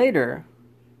years later,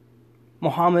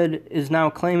 Muhammad is now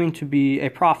claiming to be a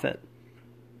prophet.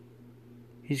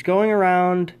 He's going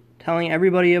around telling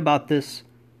everybody about this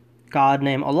God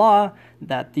named Allah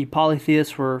that the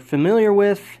polytheists were familiar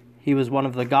with. He was one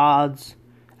of the gods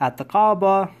at the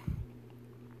Kaaba.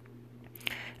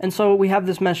 And so we have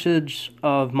this message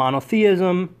of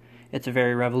monotheism. It's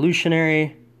very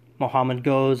revolutionary. Muhammad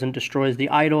goes and destroys the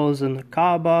idols in the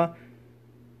Kaaba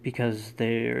because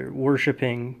they're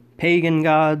worshipping pagan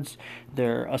gods.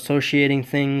 They're associating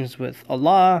things with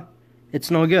Allah. It's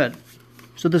no good.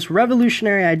 So this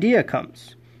revolutionary idea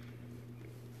comes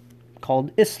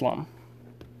called Islam.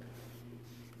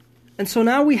 And so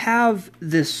now we have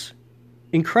this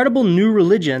incredible new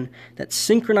religion that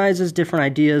synchronizes different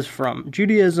ideas from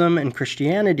Judaism and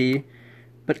Christianity,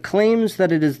 but claims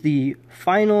that it is the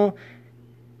final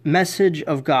message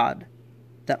of God,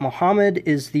 that Muhammad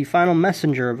is the final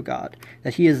messenger of God,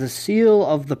 that he is the seal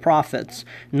of the prophets.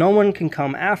 No one can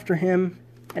come after him,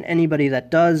 and anybody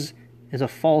that does is a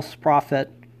false prophet.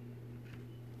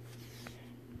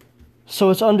 So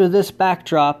it's under this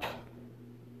backdrop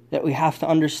that we have to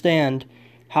understand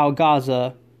how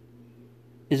Gaza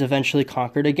is eventually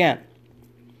conquered again.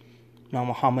 Now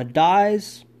Muhammad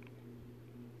dies.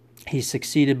 He's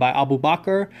succeeded by Abu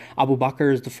Bakr. Abu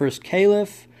Bakr is the first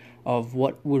caliph of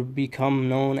what would become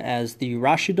known as the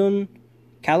Rashidun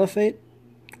Caliphate,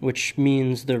 which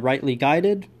means the rightly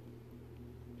guided.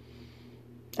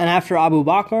 And after Abu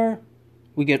Bakr,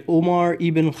 we get Umar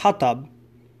ibn Khattab.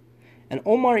 And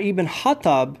Umar ibn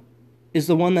Khattab is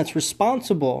the one that's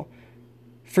responsible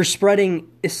for spreading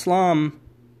Islam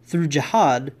through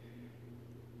jihad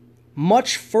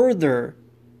much further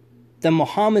than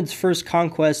Muhammad's first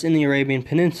conquest in the Arabian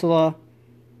Peninsula,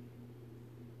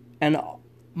 and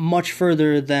much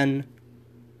further than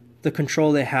the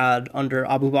control they had under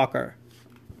Abu Bakr.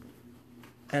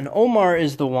 And Omar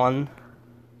is the one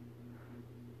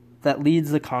that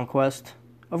leads the conquest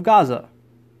of Gaza.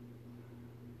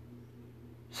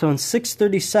 So in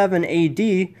 637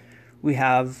 AD, we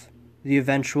have the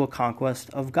eventual conquest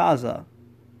of Gaza.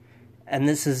 And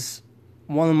this is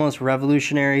one of the most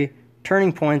revolutionary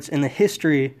turning points in the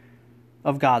history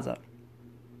of Gaza.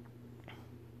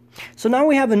 So now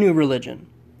we have a new religion.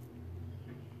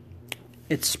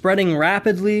 It's spreading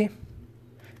rapidly.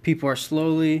 People are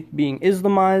slowly being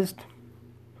Islamized.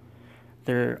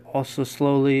 They're also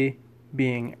slowly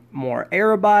being more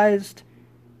Arabized.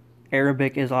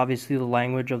 Arabic is obviously the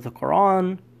language of the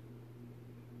Quran.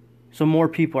 So more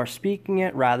people are speaking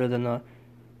it rather than the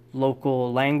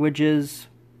local languages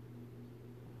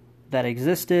that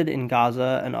existed in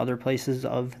Gaza and other places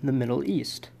of the Middle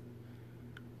East.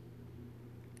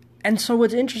 And so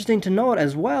what's interesting to note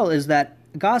as well is that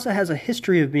Gaza has a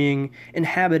history of being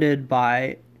inhabited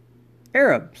by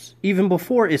Arabs, even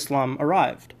before Islam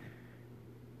arrived.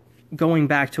 Going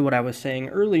back to what I was saying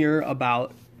earlier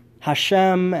about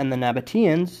Hashem and the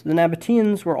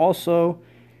Nabateans were also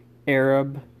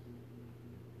Arab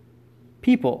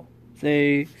people.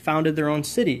 They founded their own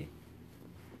city.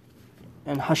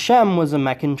 And Hashem was a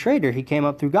Meccan trader. He came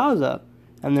up through Gaza.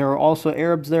 And there were also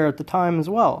Arabs there at the time as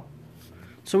well.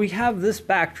 So we have this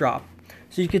backdrop.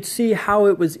 So you could see how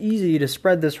it was easy to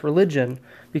spread this religion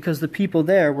because the people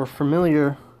there were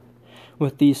familiar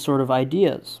with these sort of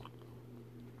ideas.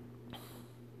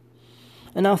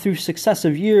 And now through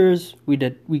successive years, we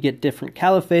get different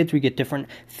caliphates, we get different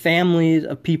families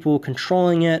of people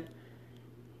controlling it.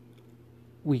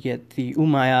 We get the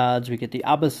Umayyads, we get the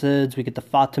Abbasids, we get the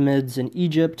Fatimids in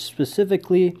Egypt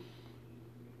specifically.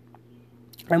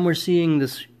 And we're seeing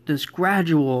this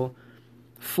gradual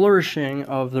flourishing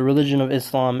of the religion of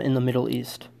Islam in the Middle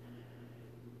East.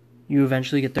 You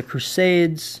eventually get the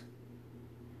Crusades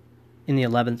in the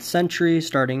 11th century,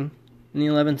 starting in the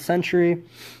 11th century.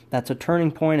 That's a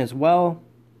turning point as well.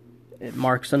 It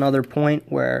marks another point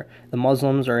where the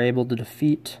Muslims are able to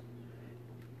defeat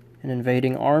an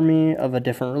invading army of a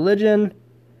different religion.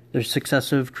 There's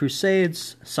successive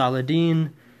crusades.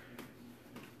 Saladin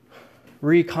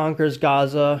reconquers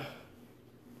Gaza.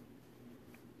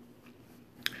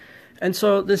 And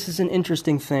so this is an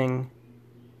interesting thing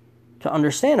to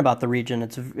understand about the region.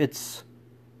 It's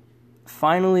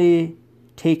finally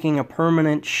taking a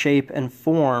permanent shape and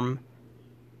form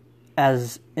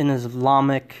as an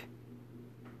Islamic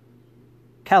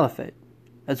caliphate,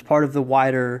 as part of the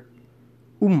wider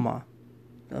Ummah,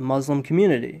 the Muslim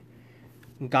community.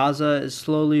 Gaza is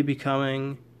slowly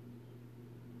becoming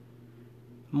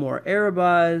more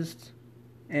Arabized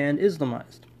and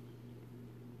Islamized.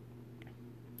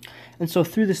 And so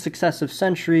through the successive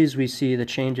centuries, we see the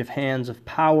change of hands of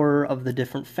power of the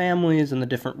different families and the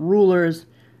different rulers.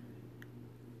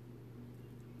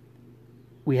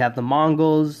 We have the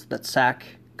Mongols that sack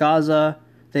Gaza.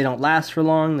 They don't last for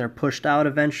long. They're pushed out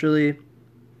eventually.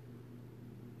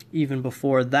 Even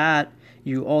before that,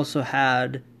 you also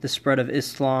had the spread of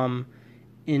Islam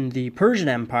in the Persian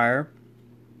Empire.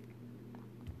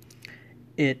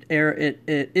 It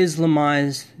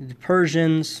Islamized the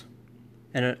Persians,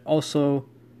 and it also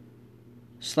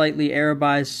slightly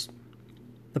Arabized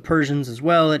the Persians as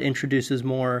well. It introduces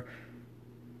more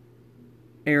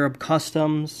Arab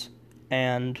customs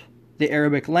and the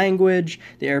Arabic language.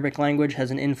 The Arabic language has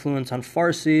an influence on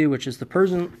Farsi, which is the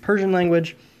Persian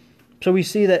language. So we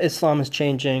see that Islam is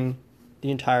changing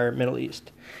the entire Middle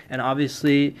East. And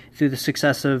obviously, through the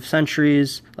successive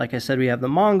centuries, like I said, we have the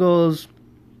Mongols,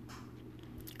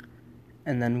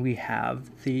 and then we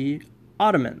have the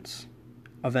Ottomans,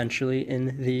 eventually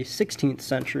in the 16th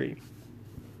century.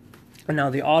 And now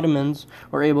the Ottomans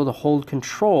were able to hold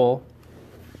control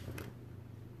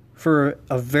for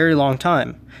a very long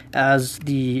time as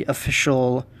the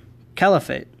official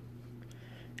caliphate,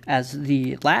 as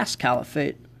the last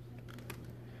caliphate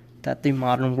that the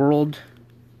modern world,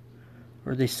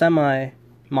 or the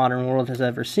semi-modern world, has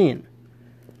ever seen.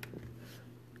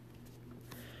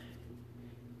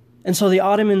 And so the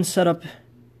Ottomans set up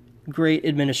great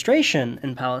administration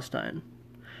in Palestine,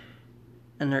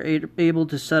 and they're able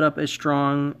to set up a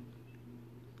strong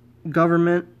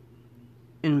government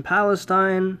in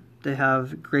Palestine. They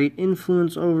have great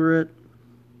influence over it.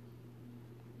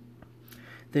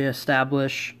 They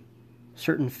establish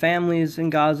certain families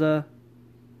in Gaza,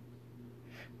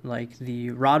 like the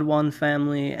Radwan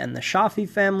family and the Shafi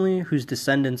family, whose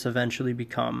descendants eventually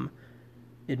become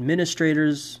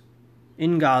administrators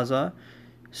in Gaza,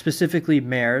 specifically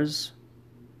mayors.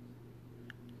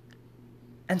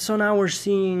 And so now we're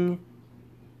seeing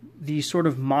the sort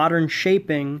of modern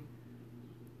shaping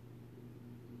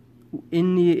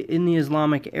in the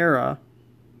Islamic era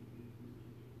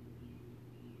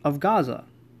of Gaza.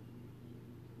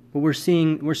 But we're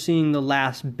seeing the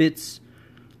last bits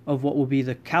of what will be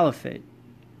the caliphate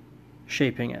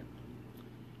shaping it.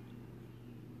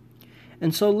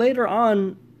 And so later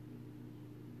on,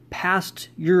 past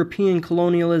European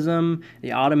colonialism,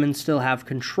 the Ottomans still have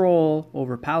control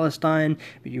over Palestine,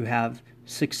 but you have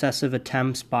successive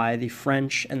attempts by the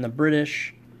French and the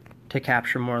British to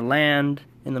capture more land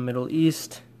in the Middle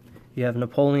East. You have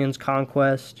Napoleon's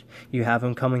conquest. You have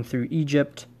him coming through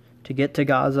Egypt to get to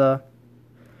Gaza,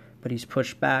 but he's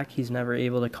pushed back. He's never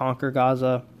able to conquer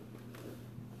Gaza.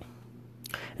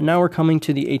 And now we're coming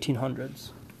to the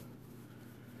 1800s.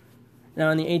 Now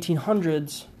in the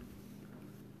 1800s,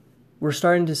 we're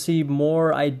starting to see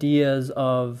more ideas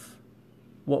of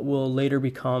what will later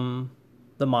become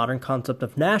the modern concept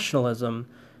of nationalism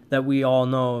that we all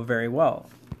know very well.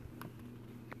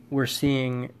 We're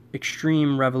seeing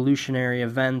extreme revolutionary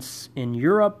events in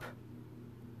Europe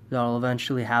that will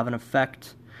eventually have an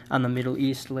effect on the Middle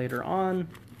East later on.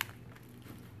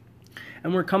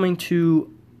 And we're coming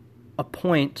to a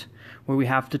point where we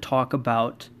have to talk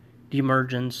about the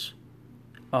emergence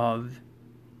of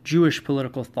Jewish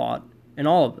political thought in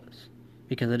all of this,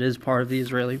 because it is part of the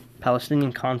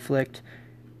Israeli-Palestinian conflict.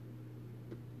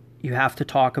 You have to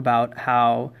talk about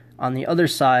how on the other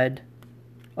side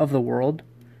of the world,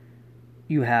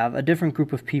 you have a different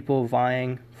group of people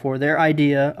vying for their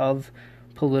idea of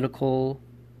political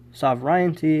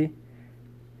sovereignty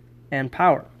and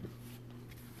power.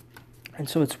 And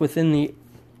so it's within the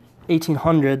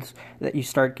 1800s that you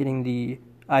start getting the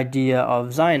idea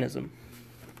of Zionism.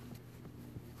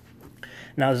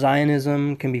 Now,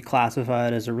 Zionism can be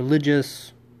classified as a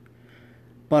religious,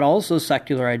 but also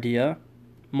secular idea.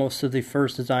 Most of the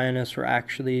first Zionists were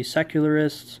actually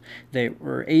secularists. They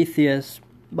were atheists,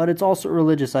 but it's also a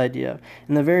religious idea.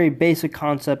 And the very basic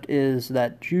concept is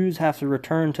that Jews have to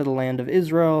return to the land of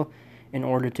Israel in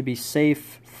order to be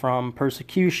safe from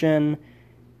persecution,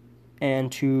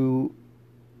 and to,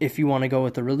 if you want to go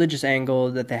with the religious angle,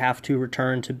 that they have to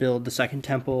return to build the second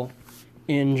temple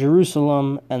in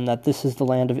Jerusalem, and that this is the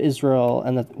land of Israel,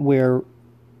 and that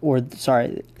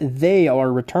they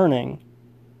are returning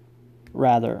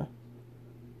rather.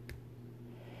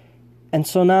 And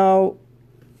so now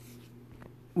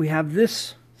we have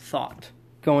this thought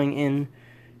going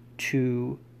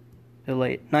into the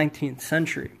late 19th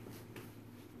century.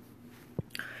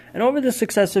 And over the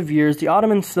successive years, the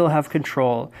Ottomans still have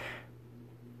control,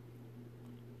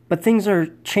 but things are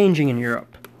changing in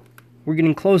Europe. We're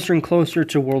getting closer and closer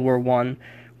to World War I.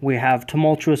 We have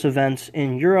tumultuous events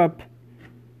in Europe.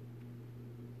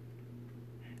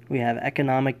 We have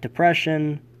economic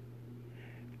depression.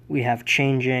 We have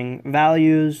changing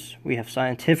values. We have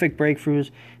scientific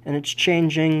breakthroughs. And it's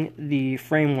changing the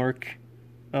framework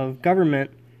of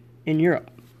government in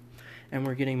Europe. And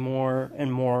we're getting more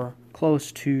and more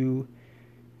close to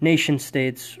nation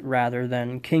states rather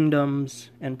than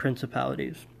kingdoms and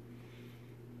principalities.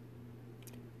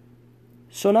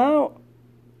 So now,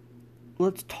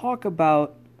 let's talk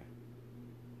about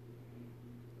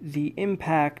the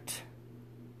impact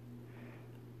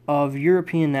of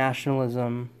European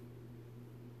nationalism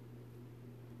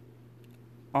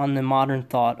on the modern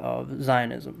thought of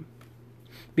Zionism.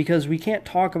 Because we can't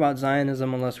talk about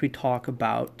Zionism unless we talk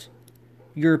about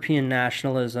European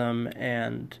nationalism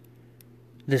and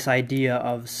this idea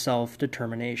of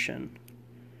self-determination.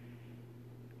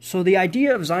 So the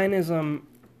idea of Zionism,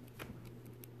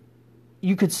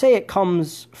 you could say it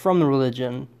comes from the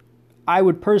religion. I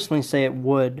would personally say it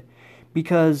would,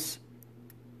 because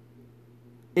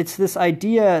it's this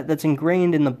idea that's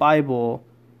ingrained in the Bible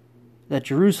that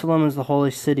Jerusalem is the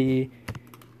holy city,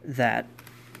 that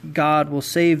God will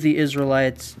save the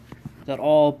Israelites, that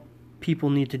all people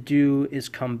need to do is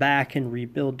come back and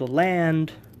rebuild the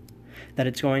land, that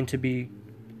it's going to be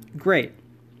great.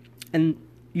 And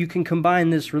you can combine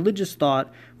this religious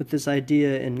thought with this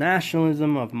idea in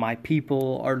nationalism of my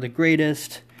people are the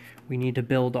greatest. We need to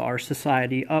build our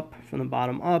society up from the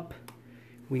bottom up.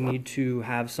 We need to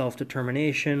have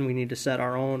self-determination. We need to set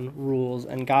our own rules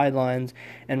and guidelines,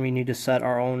 and we need to set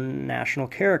our own national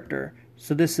character.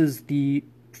 So this is the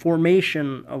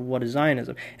formation of what is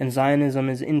Zionism. And Zionism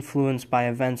is influenced by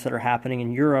events that are happening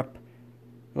in Europe,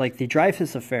 like the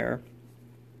Dreyfus Affair,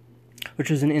 which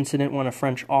was an incident when a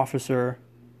French officer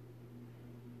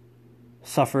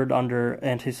suffered under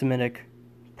anti-Semitic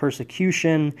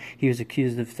persecution. He was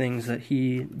accused of things that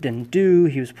he didn't do.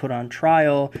 He was put on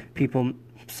trial. People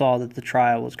saw that the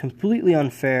trial was completely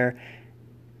unfair,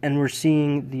 and we're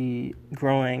seeing the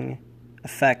growing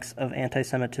effects of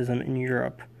anti-Semitism in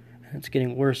Europe. It's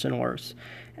getting worse and worse.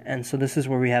 And so this is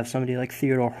where we have somebody like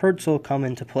Theodor Herzl come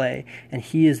into play, and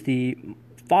he is the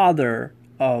father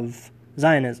of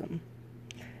Zionism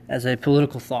as a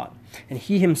political thought. And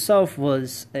he himself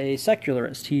was a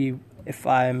secularist. He, if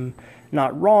I'm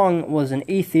not wrong, was an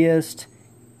atheist.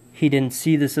 He didn't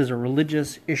see this as a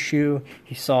religious issue.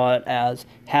 He saw it as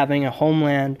having a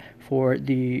homeland for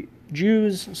the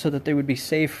Jews so that they would be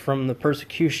safe from the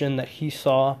persecution that he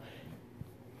saw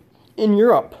in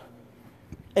Europe.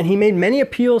 And he made many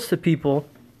appeals to people.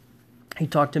 He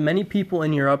talked to many people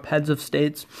in Europe, heads of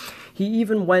states. He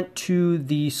even went to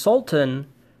the Sultan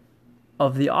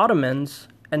of the Ottomans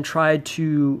and tried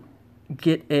to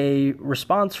get a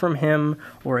response from him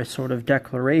or a sort of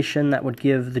declaration that would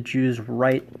give the Jews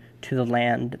right to the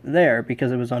land there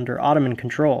because it was under Ottoman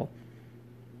control.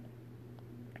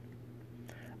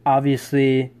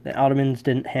 Obviously, the Ottomans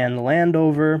didn't hand the land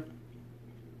over,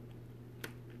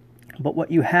 but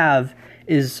what you have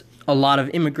is a lot of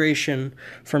immigration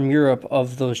from Europe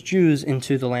of those Jews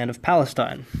into the land of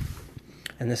Palestine.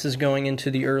 And this is going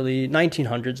into the early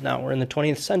 1900s now. We're in the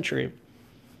 20th century.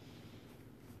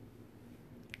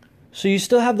 So you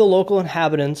still have the local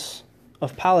inhabitants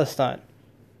of Palestine,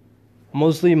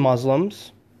 mostly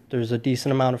Muslims. There's a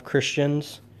decent amount of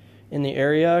Christians in the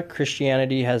area.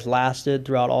 Christianity has lasted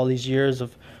throughout all these years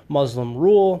of Muslim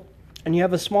rule. And you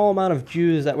have a small amount of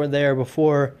Jews that were there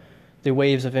before the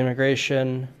waves of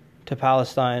immigration to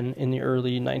Palestine in the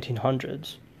early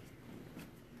 1900s.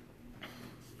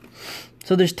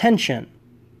 So there's tension.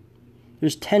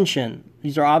 There's tension.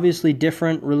 These are obviously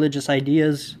different religious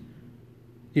ideas.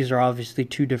 These are obviously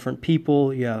two different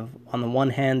people. You have, on the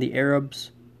one hand, the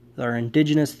Arabs that are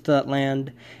indigenous to that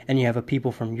land, and you have a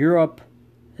people from Europe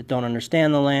that don't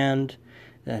understand the land,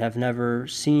 that have never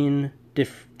seen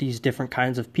these different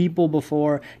kinds of people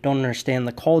before, don't understand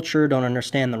the culture, don't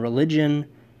understand the religion.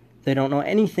 They don't know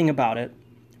anything about it,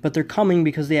 but they're coming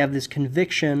because they have this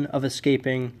conviction of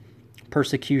escaping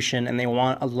persecution, and they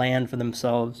want a land for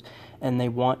themselves, and they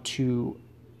want to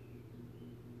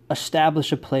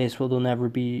establish a place where they'll never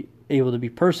be able to be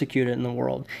persecuted in the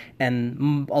world.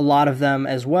 And a lot of them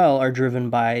as well are driven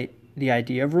by the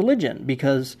idea of religion,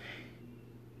 because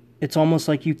it's almost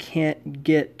like you can't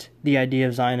get the idea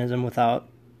of Zionism without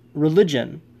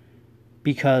religion,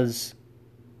 because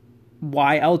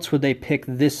why else would they pick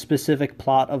this specific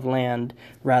plot of land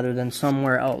rather than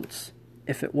somewhere else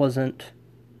if it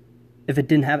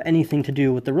didn't have anything to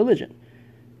do with the religion?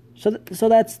 So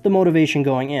that's the motivation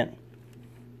going in.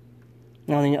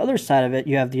 Now, on the other side of it,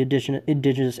 you have the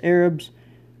indigenous Arabs.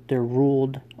 They're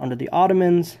ruled under the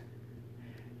Ottomans.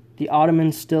 The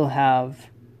Ottomans still have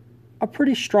a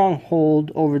pretty strong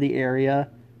hold over the area.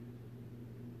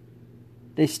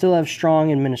 They still have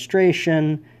strong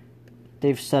administration.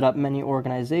 They've set up many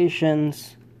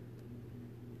organizations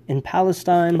in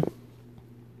Palestine.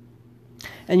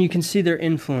 And you can see their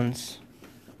influence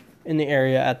in the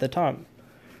area at the time.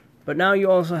 But now you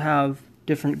also have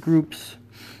different groups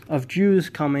of Jews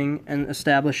coming and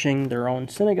establishing their own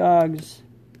synagogues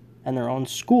and their own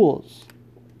schools.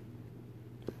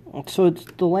 So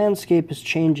the landscape is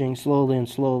changing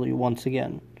slowly once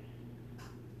again.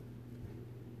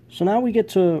 So now we get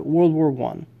to World War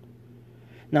I.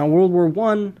 Now, World War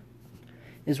I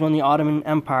is when the Ottoman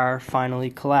Empire finally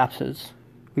collapses.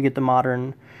 We get the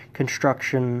modern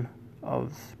construction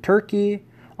of Turkey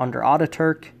under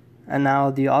Ataturk, and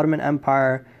now the Ottoman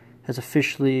Empire has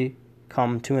officially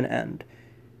come to an end.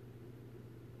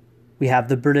 We have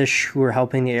the British, who are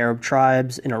helping the Arab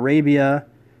tribes in Arabia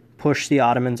push the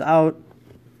Ottomans out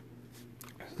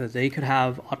so that they could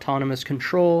have autonomous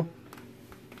control.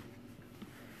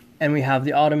 And we have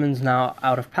the Ottomans now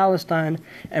out of Palestine,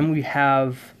 and we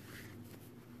have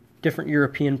different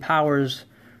European powers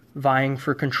vying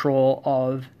for control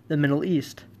of the Middle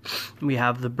East. We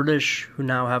have the British, who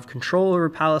now have control over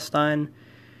Palestine,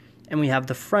 and we have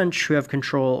the French, who have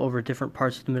control over different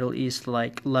parts of the Middle East,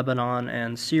 like Lebanon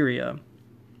and Syria.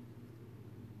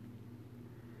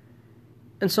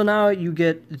 And so now you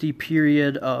get the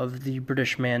period of the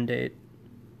British Mandate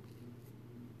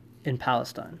in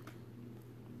Palestine.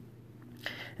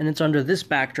 And it's under this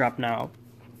backdrop now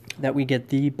that we get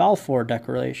the Balfour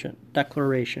Declaration.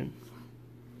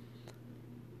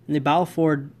 And the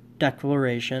Balfour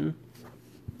Declaration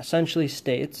essentially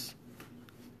states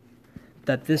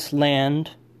that this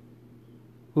land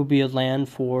will be a land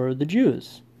for the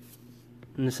Jews.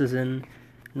 And this is in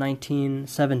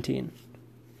 1917.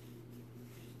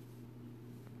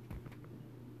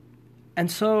 And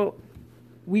so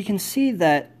we can see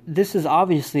that this is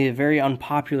obviously a very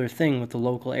unpopular thing with the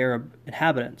local Arab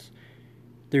inhabitants.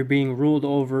 They're being ruled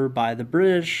over by the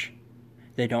British.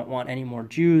 They don't want any more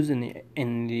Jews in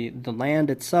the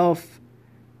land itself.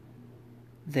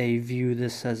 They view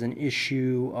this as an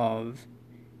issue of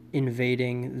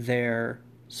invading their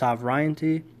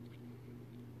sovereignty.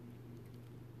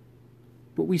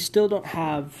 But we still don't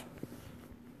have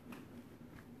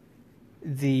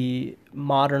the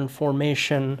modern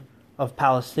formation of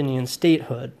Palestinian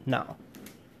statehood now.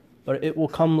 But it will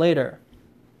come later.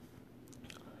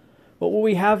 But what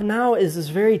we have now is this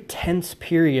very tense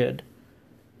period.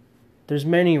 There's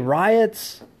many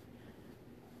riots,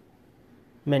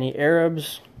 many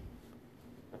Arabs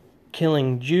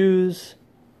killing Jews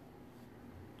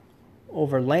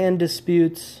over land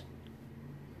disputes.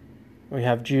 We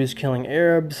have Jews killing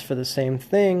Arabs for the same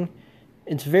thing.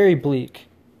 It's very bleak.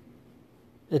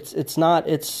 It's not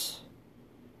a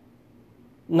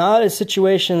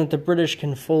situation that the British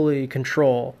can fully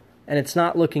control, and it's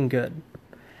not looking good.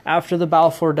 After the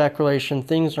Balfour Declaration,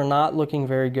 things are not looking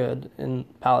very good in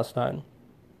Palestine.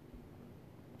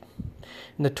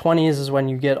 In the 1920s is when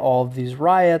you get all of these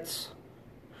riots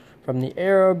from the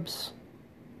Arabs.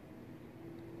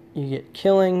 You get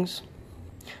killings,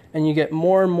 and you get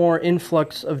more and more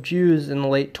influx of Jews in the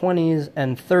late 1920s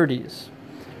and 1930s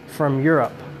from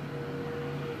Europe.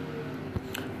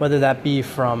 Whether that be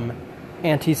from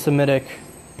anti-Semitic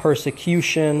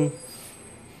persecution,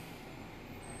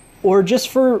 or just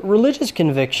for religious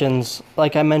convictions,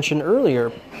 like I mentioned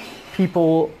earlier,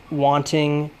 people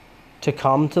wanting to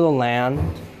come to the land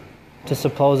to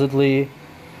supposedly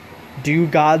do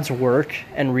God's work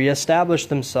and reestablish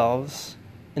themselves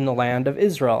in the land of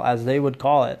Israel, as they would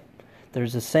call it.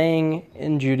 There's a saying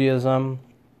in Judaism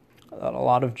that a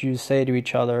lot of Jews say to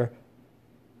each other,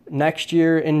 next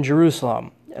year in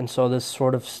Jerusalem. And so this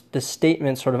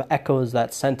statement sort of echoes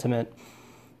that sentiment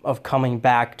of coming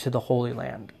back to the Holy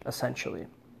Land, essentially.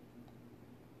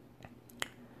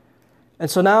 And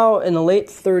so now in the late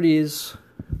 1930s,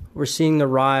 we're seeing the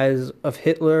rise of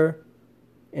Hitler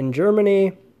in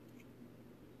Germany.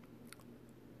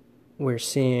 We're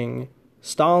seeing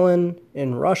Stalin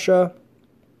in Russia.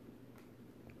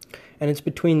 And it's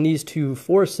between these two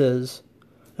forces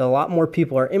that a lot more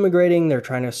people are immigrating. They're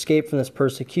trying to escape from this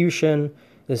persecution.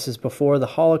 This is before the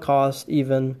Holocaust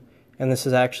even. And this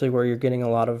is actually where you're getting a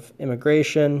lot of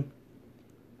immigration.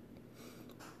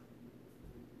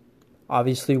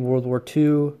 Obviously, World War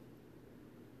II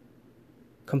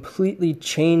completely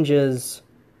changes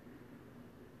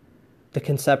the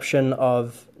conception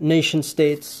of nation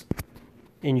states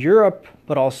in Europe,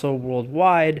 but also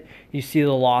worldwide. You see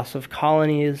the loss of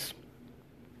colonies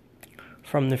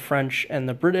from the French and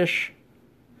the British.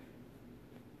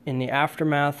 In the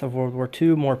aftermath of World War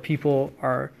II, more people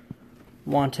are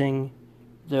wanting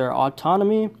their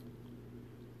autonomy.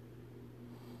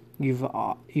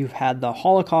 You've had the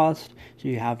Holocaust, so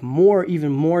you have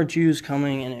even more Jews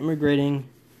coming and immigrating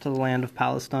to the land of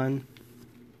Palestine.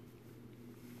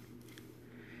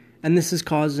 And this is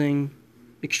causing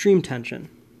extreme tension.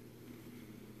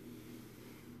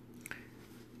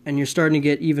 And you're starting to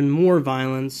get even more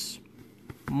violence,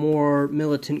 more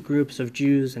militant groups of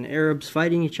Jews and Arabs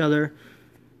fighting each other.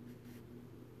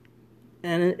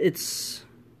 And it's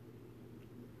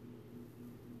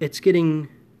getting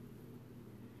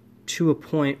to a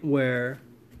point where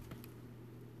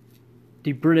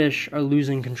the British are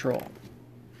losing control.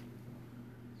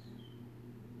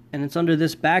 And it's under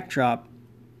this backdrop,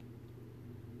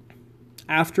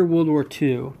 after World War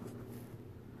II,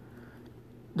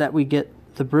 that we get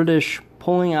the British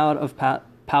pulling out of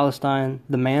Palestine.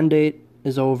 The mandate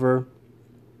is over.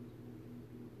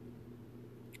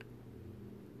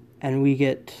 And we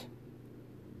get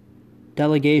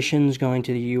delegations going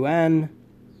to the UN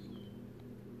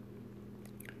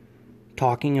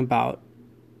talking about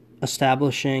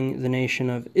establishing the nation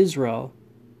of Israel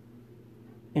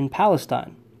in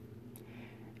Palestine.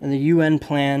 And the UN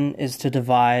plan is to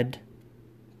divide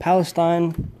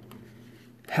Palestine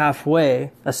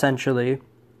halfway, essentially,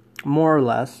 more or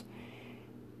less,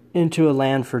 into a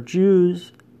land for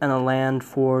Jews and a land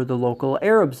for the local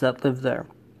Arabs that live there.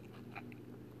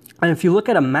 And if you look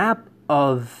at a map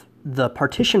of the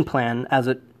partition plan, as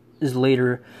it is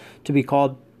later to be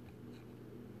called,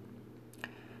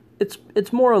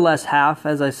 it's more or less half,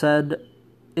 as I said.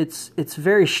 It's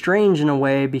very strange in a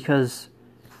way because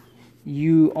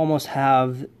you almost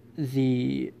have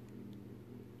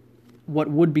what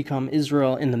would become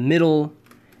Israel in the middle,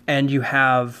 and you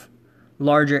have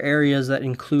larger areas that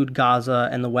include Gaza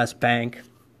and the West Bank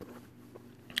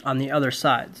on the other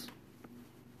sides.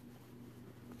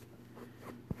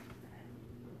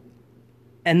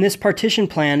 And this partition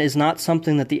plan is not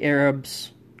something that the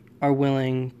Arabs are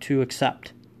willing to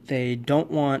accept. They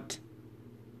don't want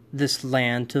this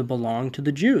land to belong to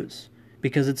the Jews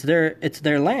because it's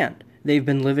their land. They've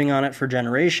been living on it for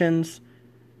generations.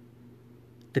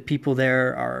 The people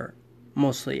there are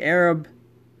mostly Arab,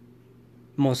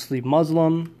 mostly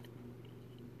Muslim.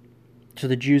 So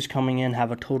the Jews coming in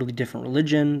have a totally different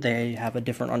religion. They have a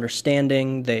different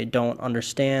understanding. They don't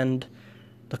understand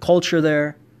the culture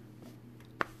there.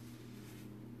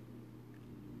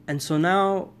 And so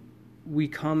now we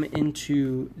come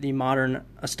into the modern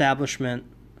establishment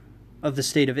of the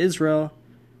State of Israel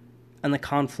and the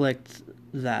conflict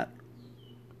that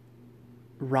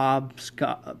robs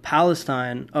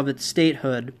Palestine of its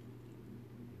statehood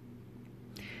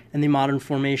and the modern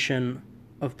formation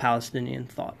of Palestinian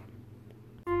thought.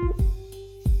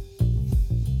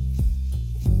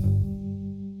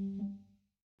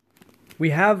 We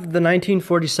have the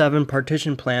 1947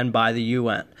 partition plan by the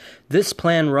UN. This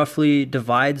plan roughly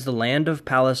divides the land of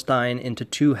Palestine into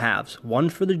two halves, one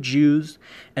for the Jews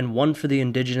and one for the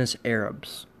indigenous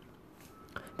Arabs.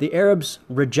 The Arabs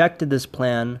rejected this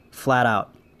plan flat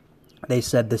out. They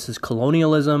said this is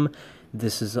colonialism,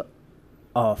 this is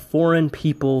a foreign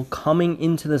people coming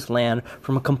into this land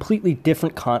from a completely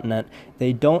different continent.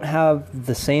 They don't have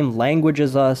the same language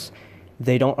as us.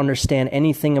 They don't understand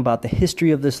anything about the history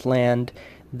of this land.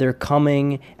 They're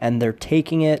coming and they're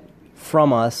taking it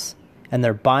from us and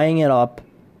they're buying it up,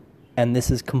 and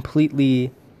this is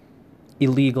completely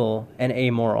illegal and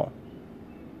immoral,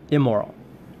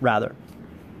 rather.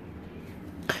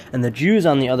 And the Jews,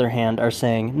 on the other hand, are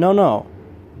saying, no,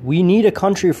 we need a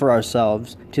country for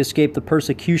ourselves to escape the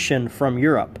persecution from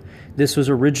Europe. This was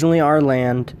originally our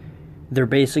land. They're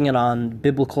basing it on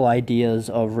biblical ideas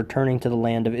of returning to the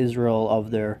land of Israel,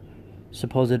 of their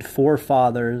supposed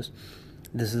forefathers.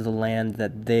 This is the land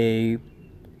that they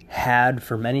had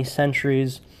for many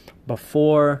centuries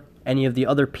before any of the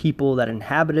other people that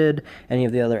inhabited, any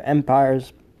of the other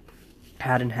empires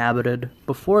had inhabited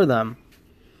before them.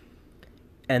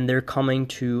 And they're coming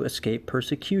to escape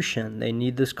persecution. They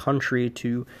need this country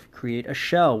to create a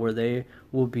shell where they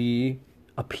will be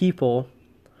a people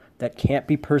that can't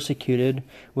be persecuted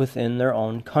within their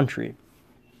own country.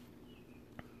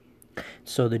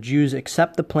 So the Jews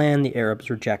accept the plan, the Arabs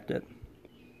reject it.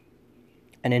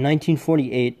 And in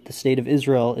 1948, the State of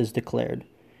Israel is declared.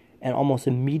 And almost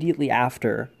immediately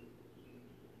after,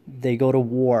 they go to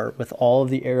war with all of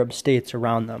the Arab states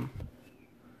around them.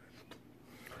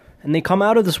 And they come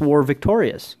out of this war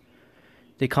victorious.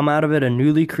 They come out of it a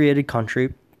newly created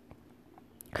country.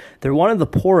 They're one of the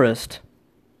poorest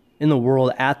in the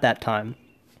world at that time.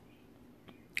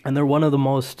 And they're one of the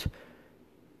most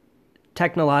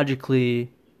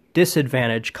technologically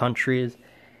disadvantaged countries.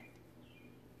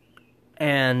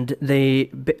 And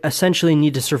they essentially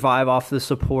need to survive off the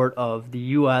support of the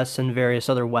U.S. and various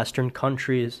other Western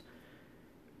countries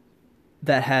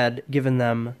that had given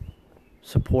them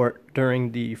support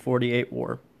during the 48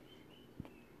 war.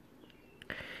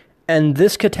 And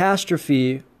this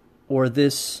catastrophe, or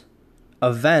this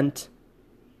event,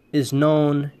 is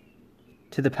known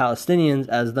to the Palestinians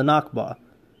as the Nakba.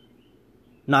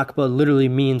 Nakba literally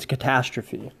means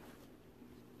catastrophe.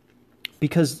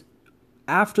 Because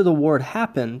after the war had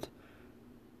happened,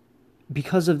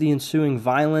 because of the ensuing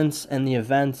violence and the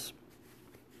events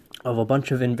of a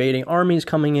bunch of invading armies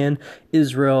coming in,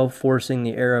 Israel forcing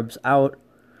the Arabs out,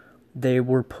 they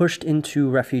were pushed into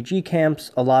refugee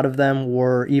camps. A lot of them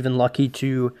were even lucky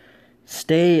to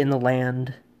stay in the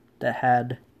land that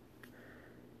had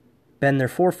been their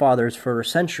forefathers for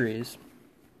centuries,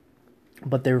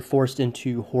 but they were forced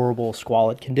into horrible,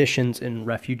 squalid conditions in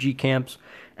refugee camps,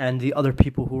 and the other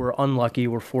people who were unlucky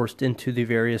were forced into the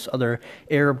various other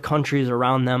Arab countries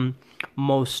around them,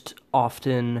 most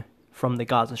often from the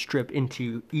Gaza Strip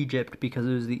into Egypt, because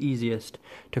it was the easiest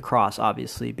to cross,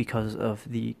 obviously, because of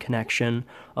the connection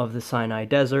of the Sinai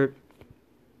Desert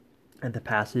and the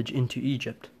passage into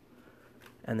Egypt.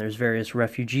 And there's various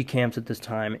refugee camps at this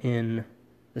time in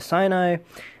the Sinai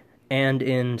and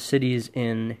in cities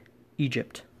in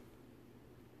Egypt.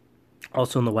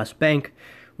 Also in the West Bank,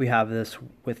 we have this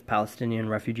with Palestinian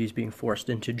refugees being forced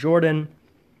into Jordan,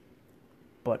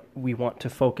 but we want to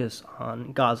focus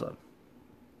on Gaza.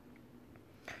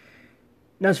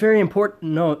 Now, it's very important to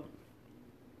note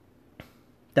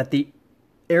that the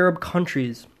Arab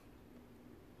countries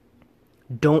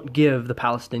don't give the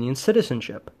Palestinians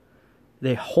citizenship.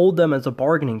 They hold them as a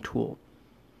bargaining tool.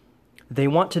 They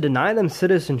want to deny them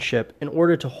citizenship in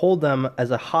order to hold them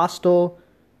as a hostile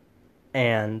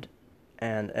and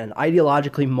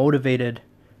ideologically motivated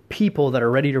people that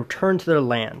are ready to return to their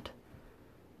land.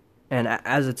 And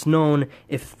as it's known,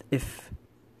 if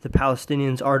the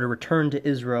Palestinians are to return to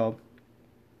Israel,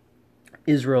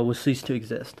 Israel will cease to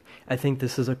exist. I think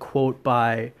this is a quote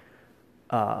by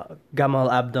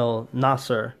Gamal Abdel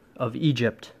Nasser of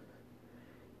Egypt.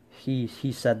 He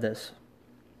said this.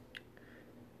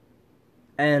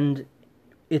 And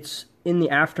it's in the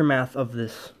aftermath of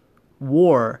this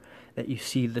war that you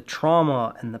see the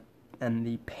trauma and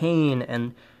the pain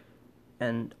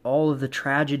and all of the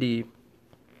tragedy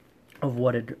of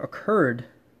what had occurred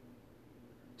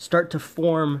start to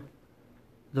form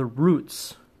the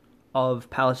roots of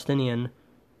Palestinian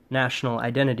national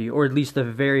identity, or at least a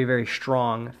very, very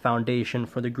strong foundation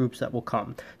for the groups that will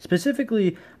come.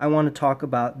 Specifically, I want to talk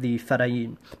about the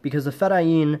Fedayeen, because the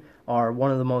Fedayeen are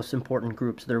one of the most important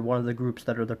groups. They're one of the groups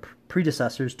that are the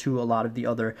predecessors to a lot of the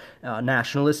other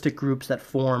nationalistic groups that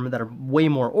form, that are way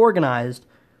more organized,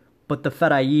 but the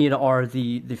Fedayeen are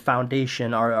the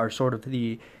foundation, are sort of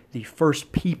the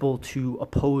first people to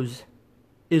oppose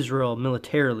Israel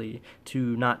militarily,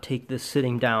 to not take this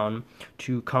sitting down,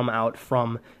 to come out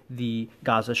from the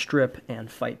Gaza Strip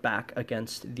and fight back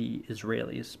against the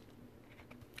Israelis.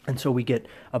 And so we get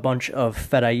a bunch of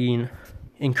Fedayeen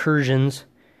incursions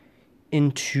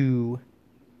into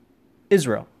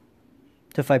Israel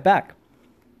to fight back.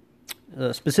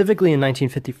 Specifically in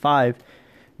 1955,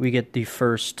 we get the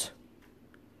first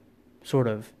sort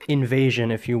of invasion,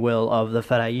 if you will, of the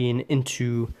Fedayeen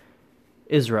into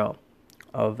Israel,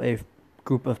 of a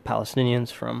group of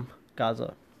Palestinians from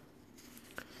Gaza.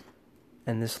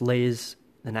 And this lays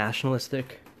the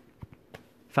nationalistic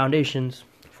foundations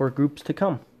for groups to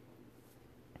come.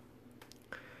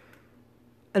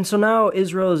 And so now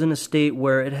Israel is in a state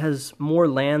where it has more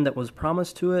land that was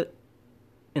promised to it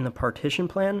in the partition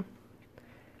plan,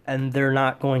 and they're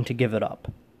not going to give it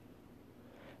up.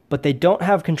 But they don't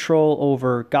have control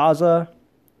over Gaza,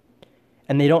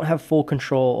 and they don't have full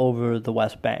control over the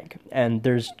West Bank. And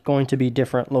there's going to be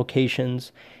different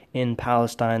locations in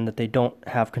Palestine that they don't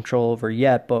have control over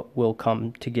yet, but will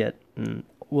come to get, and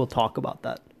we'll talk about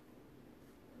that.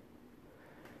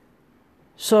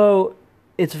 So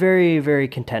it's very, very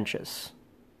contentious.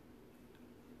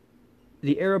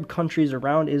 The Arab countries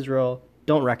around Israel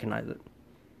don't recognize it.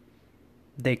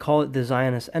 They call it the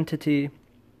Zionist entity.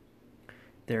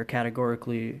 They're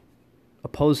categorically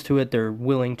opposed to it. They're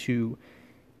willing to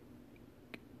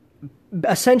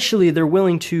essentially they're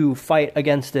willing to fight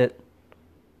against it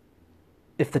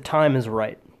if the time is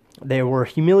right. They were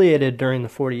humiliated during the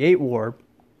 48 war,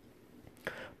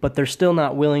 but they're still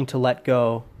not willing to let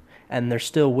go, and they're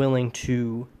still willing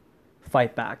to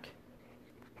fight back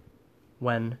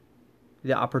when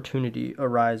the opportunity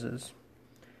arises.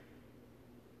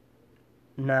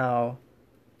 Now,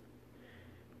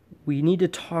 we need to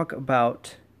talk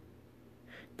about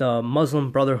the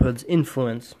Muslim Brotherhood's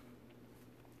influence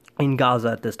in Gaza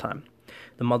at this time.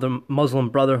 The Muslim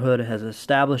Brotherhood has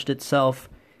established itself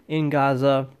in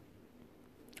Gaza.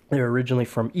 They're originally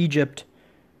from Egypt.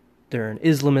 They're an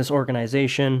Islamist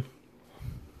organization.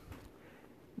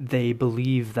 They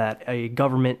believe that a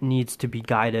government needs to be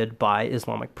guided by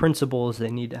Islamic principles.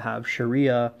 They need to have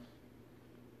Sharia.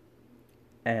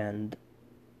 And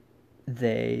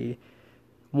they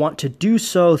want to do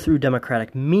so through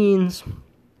democratic means,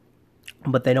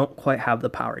 but they don't quite have the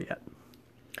power yet.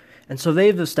 And so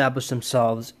they've established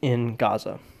themselves in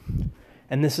Gaza.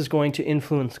 And this is going to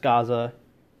influence Gaza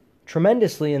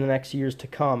tremendously in the next years to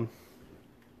come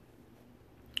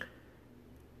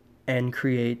and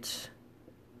create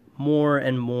more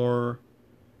and more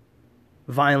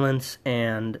violence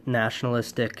and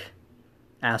nationalistic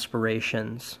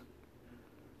aspirations.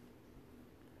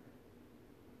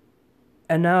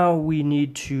 And now we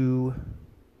need to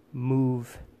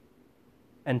move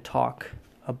and talk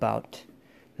about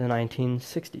the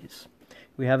 1960s.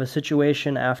 We have a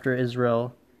situation after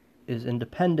Israel is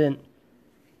independent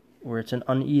where it's an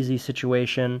uneasy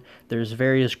situation. There's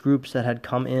various groups that had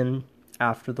come in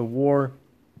after the war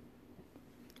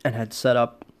and had set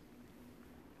up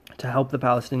to help the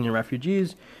Palestinian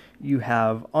refugees. You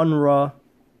have UNRWA,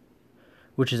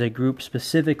 which is a group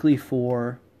specifically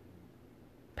for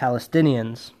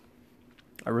Palestinians,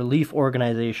 a relief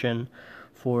organization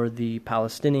for the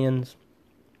Palestinians.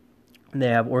 They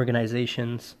have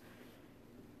organizations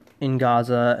in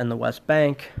Gaza and the West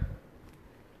Bank,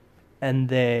 and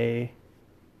they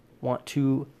want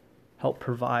to help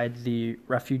provide the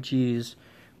refugees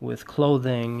with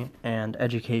clothing and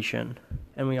education.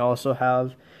 And we also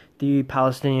have the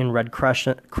Palestinian Red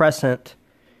Crescent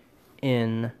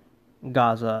in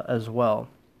Gaza as well.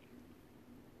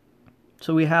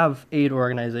 So we have aid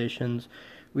organizations,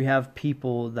 we have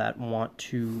people that want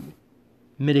to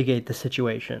mitigate the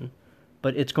situation,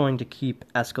 but it's going to keep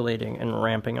escalating and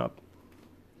ramping up.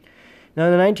 Now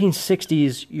in the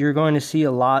 1960s, you're going to see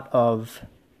a lot of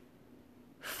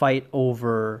fight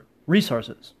over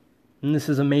resources. And this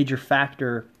is a major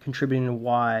factor contributing to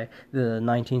why the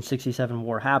 1967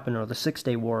 war happened, or the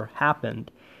Six-Day War happened,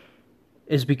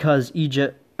 is because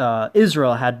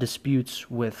Israel had disputes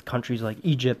with countries like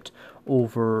Egypt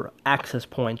over access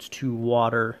points to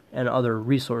water and other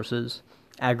resources,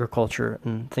 agriculture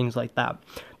and things like that,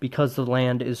 because the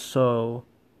land is so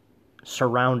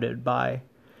surrounded by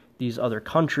these other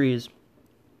countries.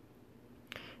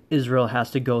 Israel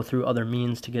has to go through other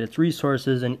means to get its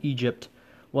resources, and Egypt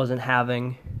wasn't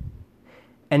having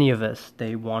any of this.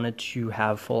 They wanted to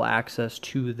have full access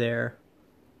to their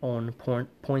own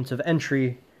points of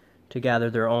entry to gather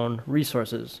their own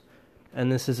resources.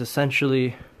 And this is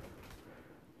essentially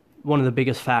one of the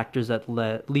biggest factors that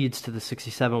leads to the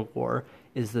 67 war,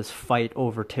 is this fight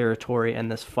over territory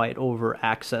and this fight over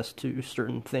access to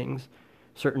certain things,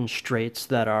 certain straits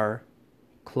that are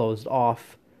closed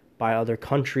off by other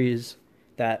countries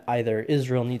that either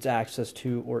Israel needs access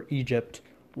to, or Egypt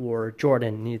or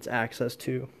Jordan needs access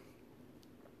to.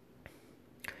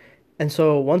 And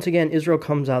so once again, Israel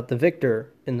comes out the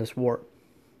victor in this war.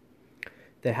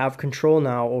 They have control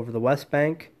now over the West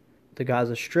Bank, the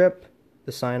Gaza Strip,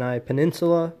 the Sinai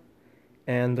Peninsula,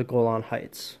 and the Golan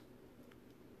Heights.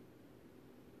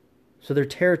 So their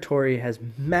territory has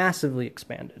massively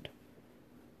expanded.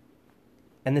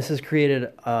 And this has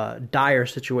created a dire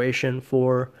situation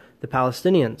for the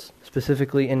Palestinians,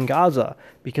 specifically in Gaza,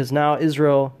 because now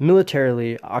Israel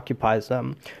militarily occupies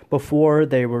them. Before,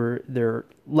 they're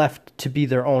left to be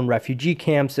their own refugee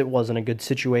camps. It wasn't a good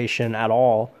situation at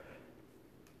all.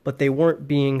 But they weren't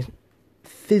being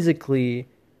physically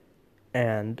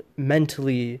and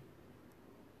mentally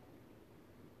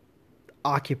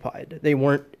occupied. They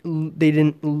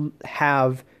didn't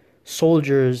have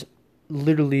soldiers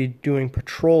literally doing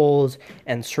patrols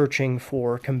and searching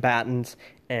for combatants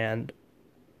and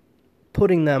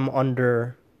putting them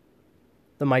under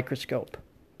the microscope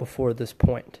before this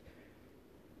point.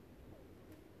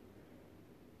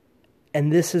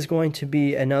 And this is going to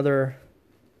be another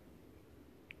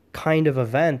kind of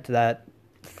event that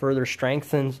further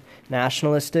strengthens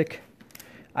nationalistic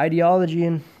ideology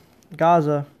in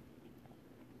Gaza.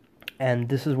 And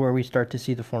this is where we start to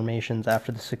see the formations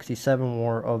after the 67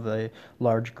 war of a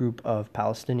large group of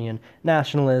Palestinian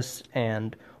nationalists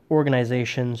and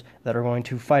organizations that are going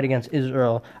to fight against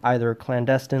Israel either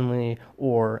clandestinely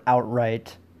or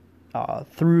outright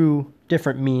through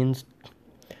different means,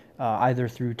 either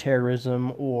through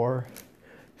terrorism or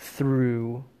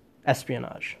through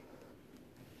espionage.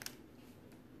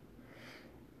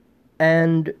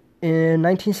 And in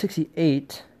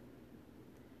 1968,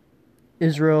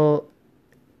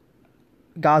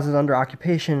 Gaza's under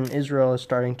occupation. Israel is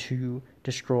starting to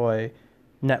destroy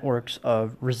networks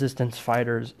of resistance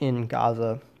fighters in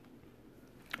Gaza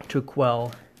to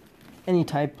quell any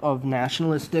type of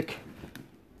nationalistic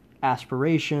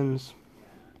aspirations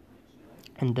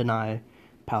and deny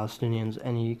Palestinians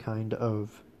any kind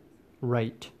of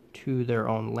right to their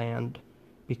own land,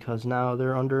 because now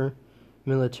they're under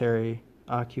military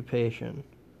occupation.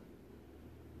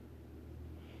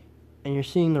 And you're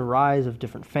seeing the rise of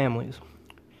different families.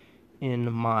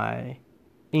 In my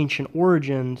Ancient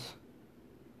Origins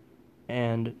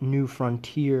and New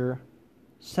Frontier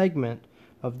segment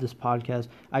of this podcast,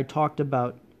 I talked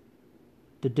about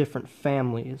the different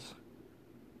families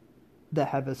that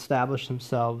have established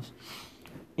themselves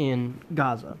in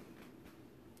Gaza.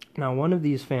 Now, one of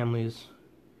these families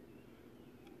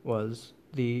was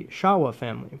the Shawa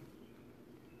family.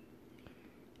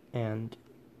 And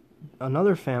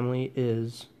another family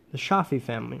is the Shafi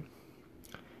family.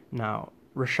 Now,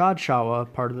 Rashad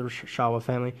Shawa, part of the Shawa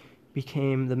family,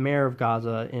 became the mayor of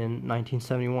Gaza in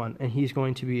 1971, and he's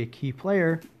going to be a key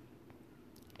player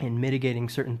in mitigating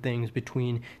certain things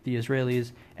between the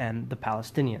Israelis and the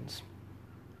Palestinians.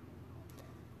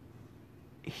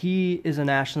 He is a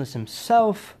nationalist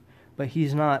himself, but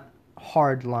he's not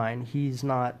hardline. He's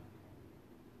not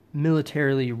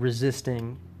militarily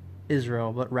resisting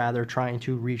Israel, but rather trying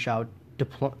to reach out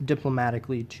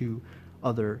diplomatically to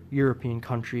other European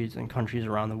countries and countries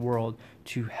around the world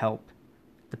to help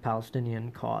the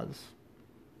Palestinian cause.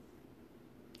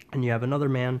 And you have another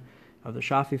man of the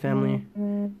Shafi family,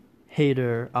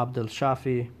 Haider Abdel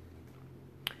Shafi,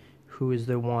 who is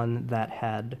the one that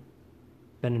had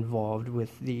been involved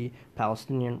with the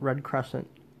Palestinian Red Crescent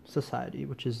Society,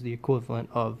 which is the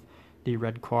equivalent of the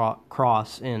Red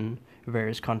Cross in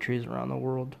various countries around the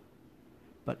world.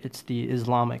 But it's the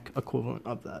Islamic equivalent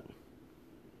of that.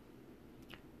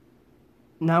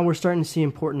 Now we're starting to see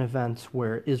important events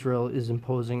where Israel is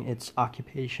imposing its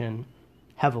occupation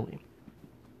heavily.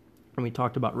 And we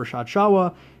talked about Rashad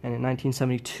Shawa, and in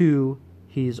 1972,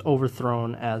 he's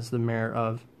overthrown as the mayor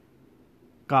of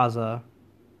Gaza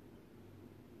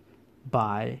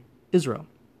by Israel.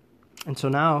 And so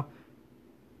now,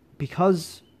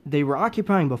 because they were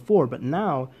occupying before, but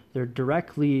now they're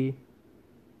directly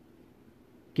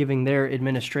giving their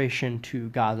administration to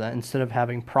Gaza instead of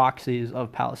having proxies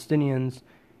of Palestinians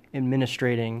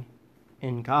administrating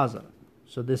in Gaza.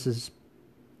 So this is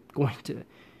going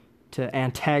to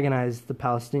antagonize the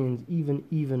Palestinians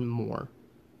even more.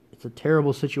 It's a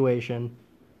terrible situation.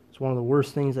 It's one of the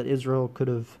worst things that Israel could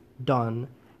have done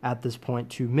at this point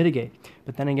to mitigate.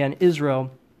 But then again, Israel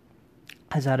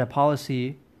has had a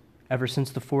policy ever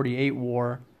since the 48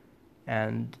 war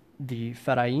and the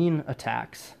Fedayeen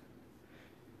attacks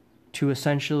to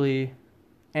essentially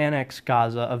annex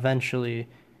Gaza eventually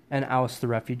and oust the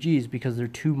refugees because they're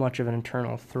too much of an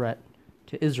internal threat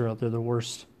to Israel. They're the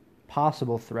worst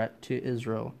possible threat to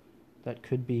Israel that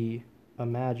could be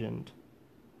imagined.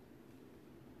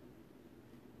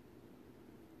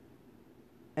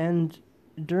 And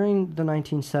during the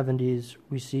 1970s,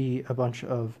 we see a bunch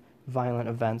of violent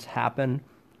events happen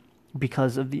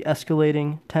because of the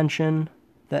escalating tension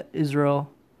that Israel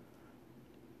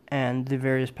and the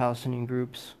various Palestinian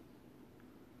groups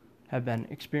have been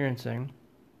experiencing.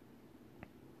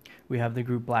 We have the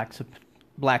group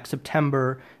Black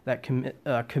September that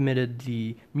committed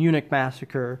the Munich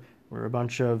massacre, where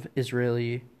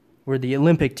where the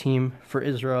Olympic team for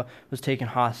Israel was taken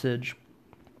hostage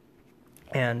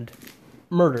and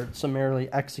murdered, summarily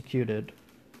executed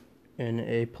in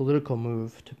a political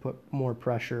move to put more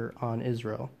pressure on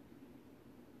Israel.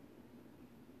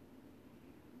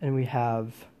 And we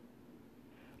have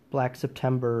Black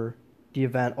September, the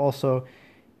event also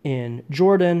in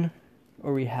Jordan,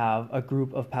 where we have a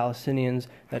group of Palestinians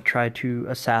that tried to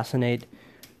assassinate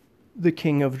the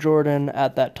king of Jordan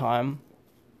at that time.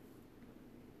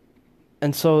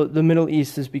 And so the Middle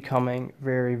East is becoming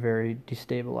very, very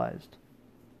destabilized.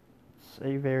 It's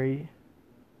a very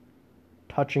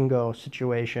touch-and-go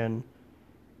situation,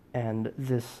 and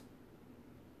this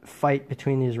fight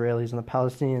between the Israelis and the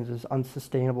Palestinians is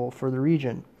unsustainable for the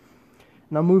region.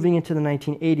 Now, moving into the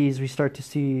 1980s, we start to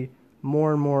see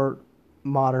more and more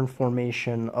modern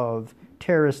formation of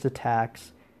terrorist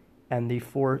attacks and the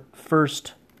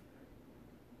first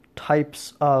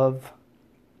types of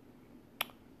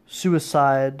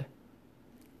suicide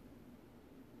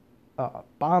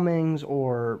bombings,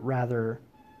 or rather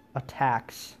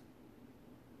attacks,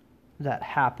 that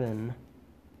happen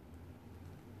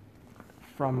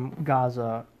from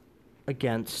Gaza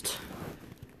against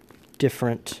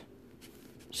different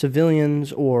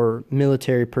civilians or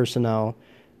military personnel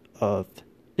of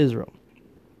Israel.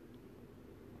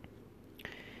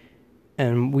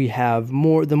 And we have the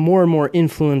more and more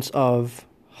influence of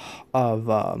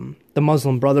the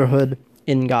Muslim Brotherhood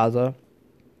in Gaza.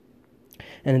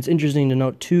 And it's interesting to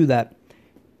note too that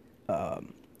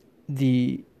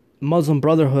the Muslim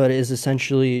Brotherhood is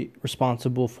essentially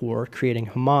responsible for creating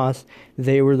Hamas.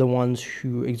 They were the ones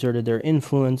who exerted their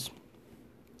influence,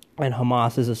 and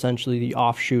Hamas is essentially the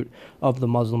offshoot of the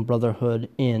Muslim Brotherhood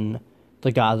in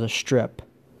the Gaza Strip.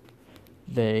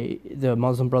 The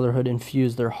Muslim Brotherhood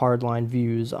infused their hardline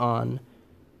views on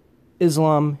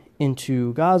Islam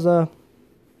into Gaza,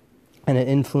 and it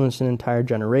influenced an entire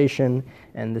generation,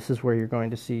 and this is where you're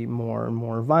going to see more and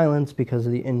more violence because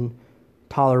of the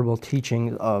intolerable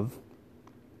teachings of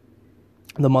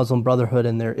the Muslim Brotherhood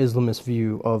and their Islamist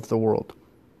view of the world.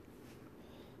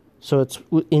 So it's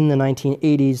in the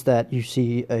 1980s that you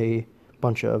see a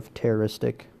bunch of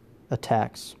terroristic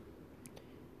attacks.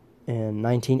 In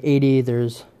 1980,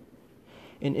 there's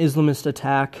an Islamist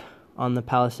attack on the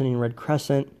Palestinian Red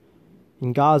Crescent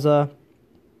in Gaza.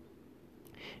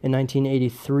 In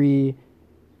 1983,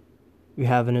 we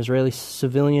have an Israeli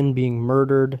civilian being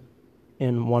murdered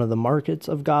in one of the markets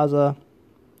of Gaza.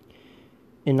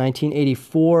 In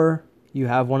 1984, you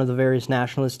have one of the various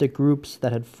nationalistic groups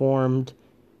that had formed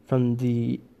from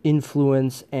the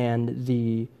influence and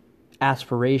the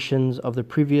aspirations of the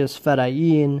previous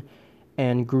Fedayeen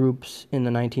and groups in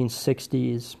the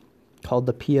 1960s called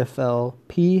the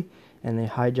PFLP, and they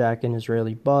hijack an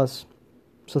Israeli bus.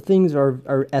 So things are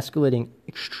escalating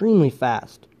extremely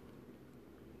fast.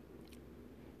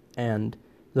 And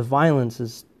the violence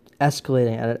is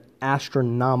escalating at an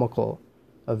astronomical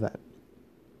event.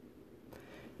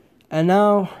 And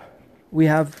now we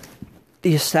have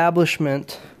the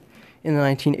establishment in the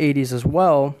 1980s as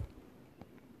well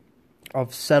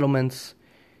of settlements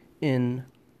in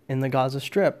the Gaza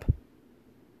Strip.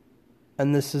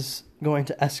 And this is going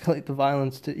to escalate the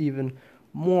violence to even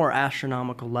more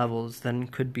astronomical levels than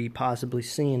could be possibly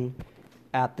seen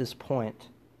at this point.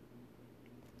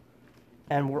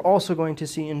 And we're also going to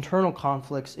see internal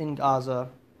conflicts in Gaza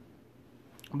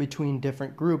between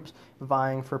different groups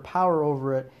vying for power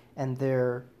over it and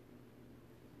their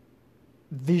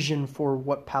vision for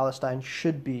what Palestine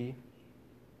should be,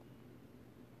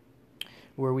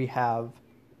 where we have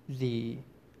the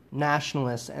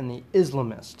nationalists and the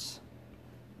Islamists.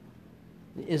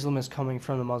 The Islamists coming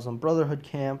from the Muslim Brotherhood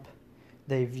camp,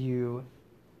 they view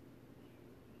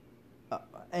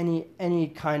any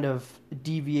kind of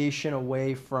deviation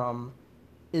away from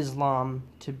Islam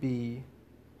to be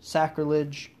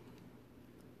sacrilege.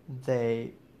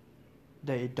 They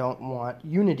don't want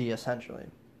unity, essentially.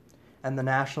 And the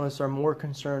nationalists are more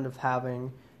concerned of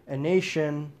having a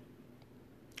nation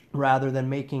rather than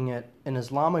making it an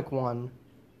Islamic one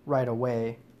right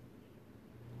away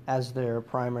as their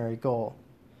primary goal.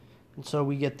 And so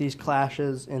we get these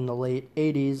clashes in the late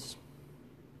 80s.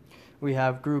 We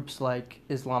have groups like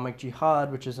Islamic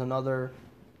Jihad, which is another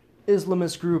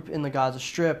Islamist group in the Gaza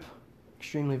Strip,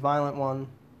 extremely violent one,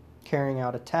 carrying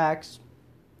out attacks.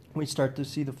 We start to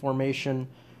see the formation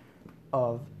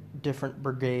of different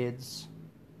brigades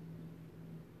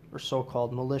or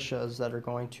so-called militias that are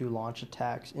going to launch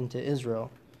attacks into Israel.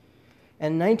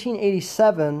 And in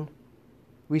 1987,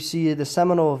 we see the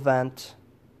seminal event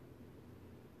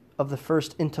of the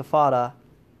first Intifada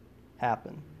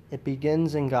happen. It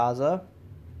begins in Gaza.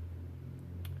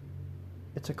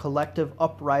 It's a collective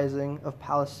uprising of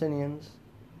Palestinians,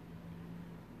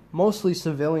 mostly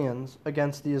civilians,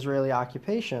 against the Israeli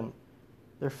occupation.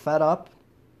 They're fed up.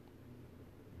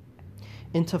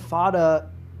 Intifada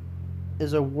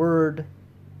is a word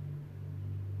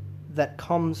that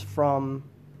comes from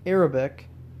Arabic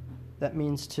that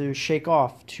means to shake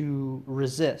off, to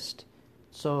resist.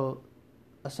 So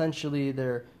essentially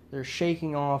they're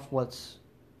shaking off what's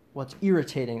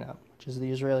irritating them, which is the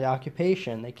Israeli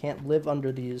occupation. They can't live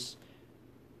under these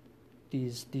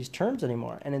terms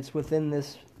anymore. And it's within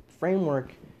this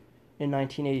framework in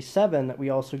 1987 that we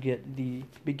also get the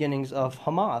beginnings of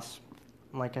Hamas.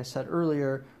 Like I said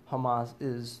earlier, Hamas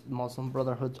is Muslim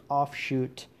Brotherhood's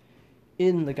offshoot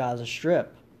in the Gaza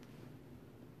Strip.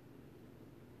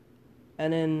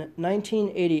 And in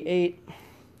 1988,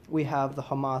 we have the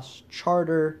Hamas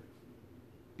Charter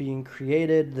being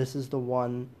created. This is the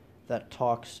one that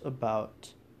talks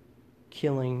about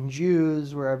killing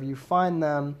Jews wherever you find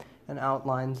them and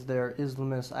outlines their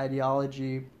Islamist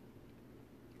ideology,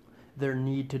 their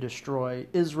need to destroy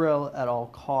Israel at all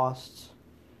costs,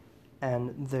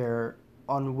 and their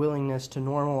unwillingness to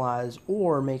normalize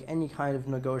or make any kind of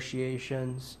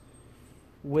negotiations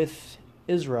with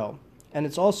Israel. And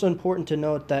it's also important to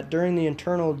note that during the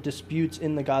internal disputes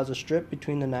in the Gaza Strip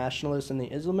between the nationalists and the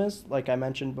Islamists, like I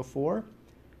mentioned before,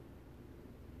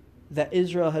 that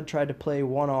Israel had tried to play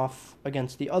one off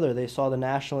against the other. They saw the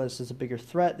nationalists as a bigger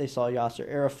threat. They saw Yasser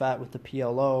Arafat with the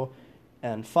PLO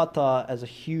and Fatah as a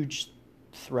huge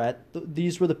threat.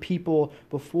 These were the people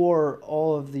before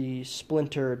all of the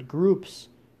splintered groups,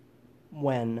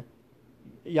 when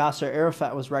Yasser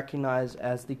Arafat was recognized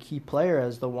as the key player,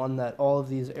 as the one that all of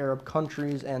these Arab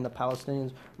countries and the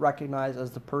Palestinians recognized as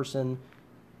the person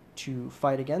to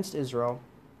fight against Israel.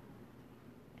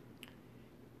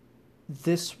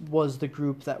 This was the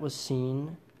group that was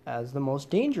seen as the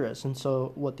most dangerous. And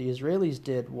so what the Israelis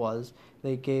did was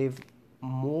they gave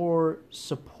more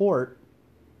support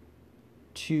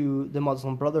to the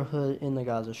Muslim Brotherhood in the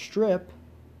Gaza Strip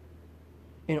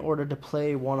in order to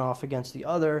play one off against the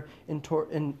other,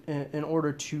 in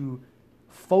order to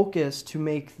focus, to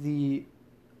make the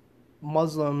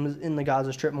Muslims in the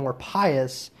Gaza Strip more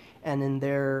pious, and in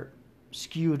their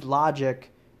skewed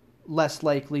logic, less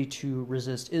likely to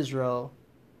resist Israel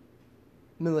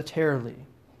militarily,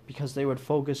 because they would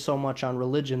focus so much on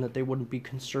religion that they wouldn't be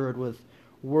concerned with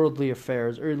worldly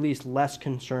affairs, or at least less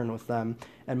concerned with them,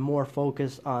 and more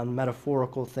focused on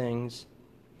metaphorical things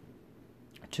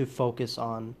to focus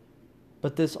on.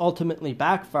 But this ultimately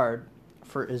backfired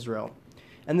for Israel.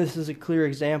 And this is a clear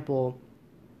example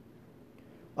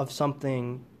of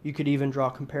something. You could even draw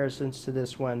comparisons to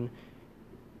this when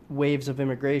waves of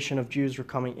immigration of Jews were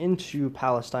coming into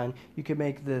Palestine. You could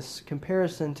make this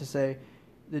comparison to say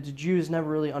that the Jews never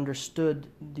really understood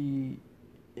the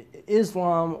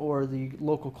Islam or the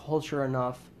local culture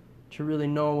enough to really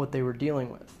know what they were dealing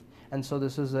with. And so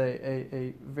this is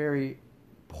a very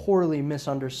poorly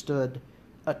misunderstood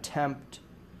attempt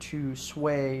to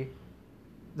sway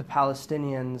the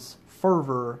Palestinians'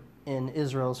 fervor in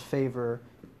Israel's favor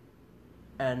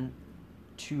and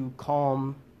to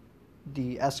calm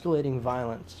the escalating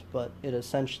violence, but it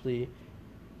essentially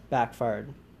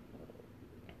backfired.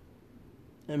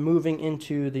 And moving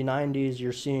into the 90s,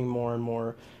 you're seeing more and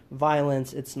more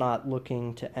violence. It's not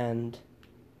looking to end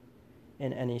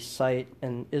in any sight,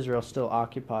 and Israel still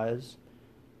occupies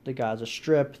the Gaza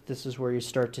Strip. This is where you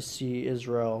start to see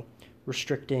Israel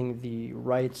restricting the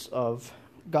rights of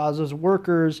Gaza's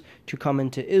workers to come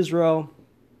into Israel.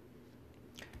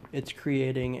 It's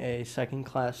creating a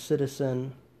second-class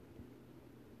citizen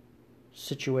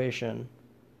situation.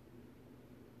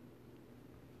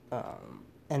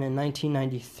 And in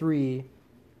 1993,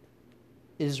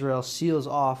 Israel seals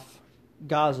off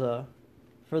Gaza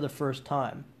for the first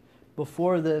time.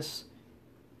 Before this,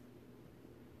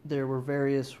 there were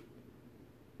various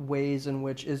ways in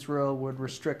which Israel would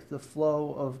restrict the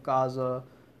flow of Gaza,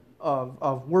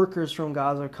 of workers from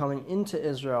Gaza coming into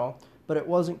Israel, but it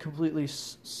wasn't completely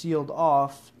sealed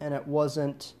off, and it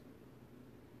wasn't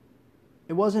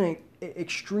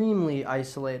extremely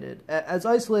isolated. As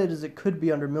isolated as it could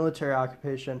be under military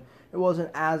occupation, it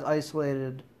wasn't as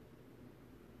isolated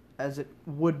as it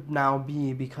would now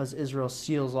be, because Israel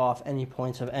seals off any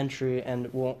points of entry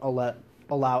and won't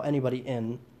allow anybody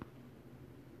in.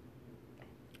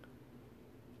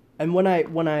 And when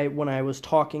I was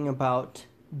talking about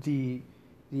the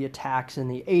attacks in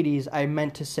the 80s, I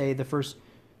meant to say the first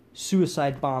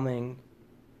suicide bombing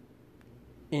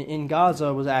in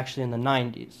Gaza was actually in the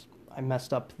 90s. I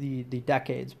messed up the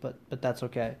decades, but that's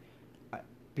okay,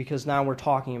 because now we're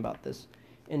talking about this.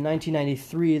 In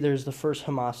 1993, there's the first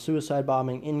Hamas suicide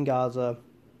bombing in Gaza,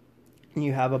 and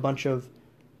you have a bunch of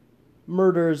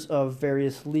murders of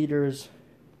various leaders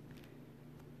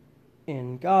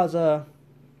in Gaza.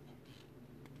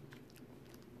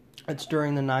 It's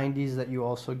during the 90s that you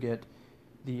also get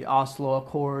the Oslo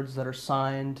Accords that are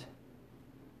signed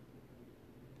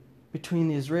between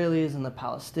the Israelis and the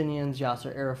Palestinians.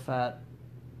 Yasser Arafat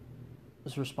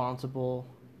is responsible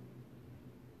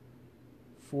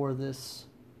for this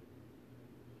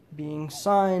being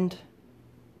signed,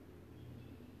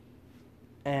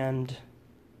 and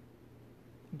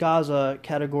Gaza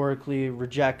categorically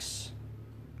rejects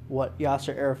what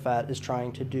Yasser Arafat is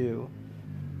trying to do,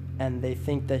 and they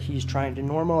think that he's trying to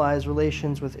normalize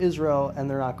relations with Israel, and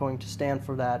they're not going to stand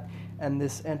for that, and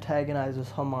this antagonizes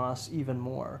Hamas even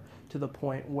more, to the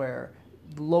point where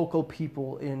local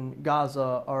people in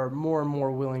Gaza are more and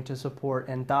more willing to support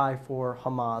and die for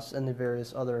Hamas and the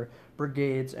various other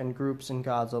brigades and groups in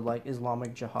Gaza like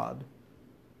Islamic Jihad.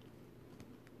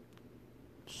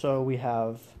 So we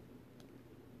have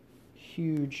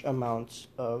huge amounts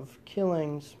of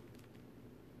killings.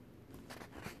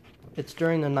 It's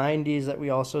during the 90s that we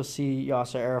also see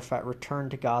Yasser Arafat return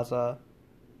to Gaza,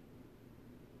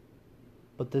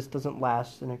 but this doesn't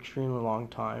last an extremely long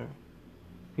time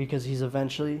because he's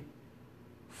eventually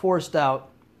forced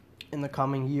out in the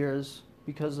coming years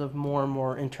because of more and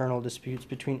more internal disputes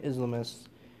between Islamists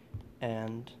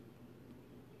and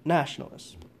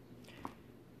nationalists.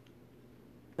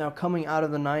 Now, coming out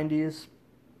of the 90s,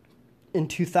 in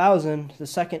 2000, the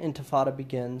Second Intifada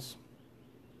begins.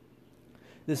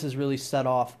 This is really set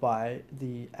off by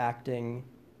the acting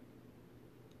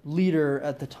leader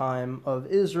at the time of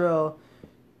Israel,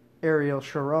 Ariel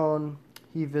Sharon.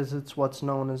 He visits what's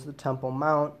known as the Temple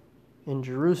Mount in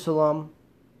Jerusalem.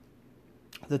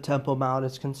 The Temple Mount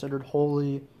is considered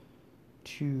holy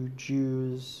to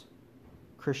Jews,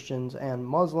 Christians, and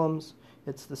Muslims.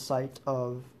 It's the site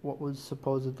of what was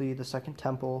supposedly the Second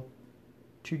Temple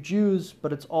to Jews,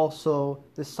 but it's also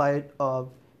the site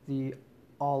of the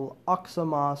Al-Aqsa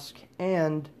Mosque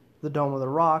and the Dome of the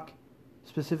Rock.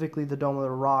 Specifically, the Dome of the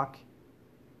Rock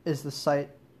is the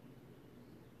site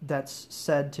that's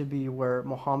said to be where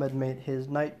Muhammad made his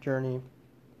night journey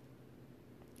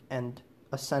and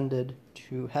ascended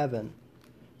to heaven.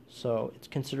 So it's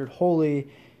considered holy.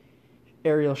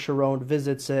 Ariel Sharon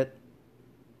visits it.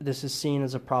 This is seen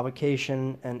as a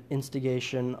provocation and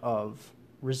instigation of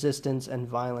resistance and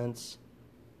violence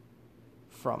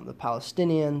from the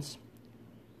Palestinians.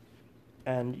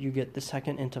 And you get the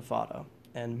Second Intifada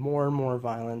and more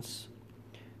violence.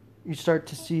 You start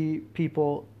to see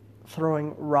people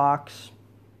throwing rocks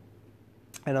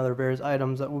and other various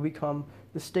items that will become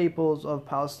the staples of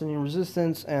Palestinian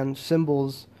resistance and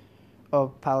symbols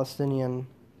of Palestinian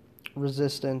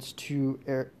resistance to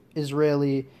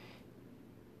Israeli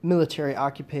military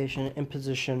occupation and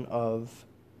imposition of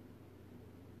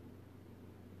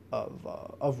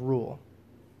rule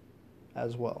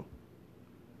as well.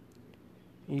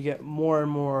 You get more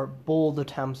and more bold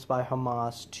attempts by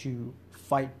Hamas to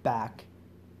fight back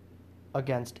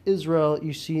against Israel.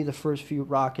 You see the first few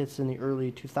rockets in the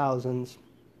early 2000s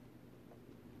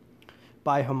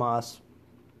by Hamas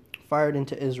fired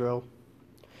into Israel.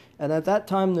 And at that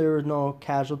time there were no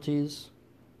casualties,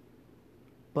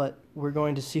 but we're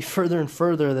going to see further and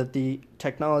further that the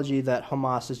technology that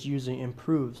Hamas is using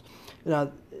improves.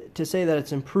 Now, to say that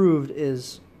it's improved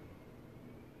is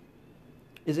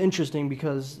interesting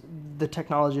because the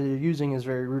technology they're using is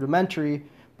very rudimentary,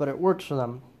 but it works for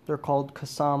them. They're called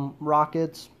Qassam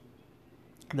rockets.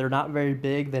 They're not very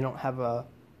big. They don't have a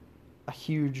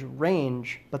huge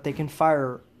range, but they can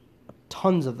fire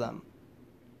tons of them.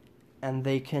 And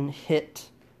they can hit,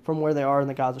 from where they are in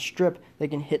the Gaza Strip, they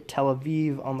can hit Tel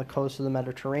Aviv on the coast of the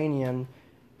Mediterranean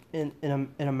in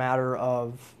a matter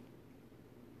of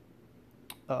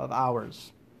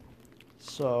hours.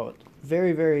 So,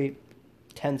 very, very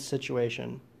tense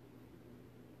situation.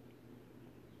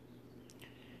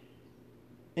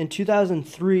 In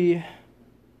 2003,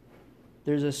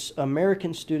 there's this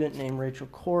American student named Rachel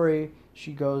Corrie.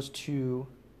 She goes to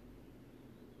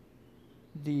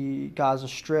the Gaza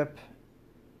Strip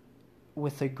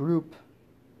with a group,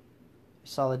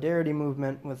 solidarity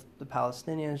movement with the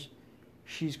Palestinians.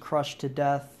 She's crushed to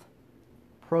death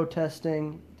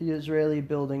protesting the Israeli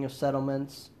building of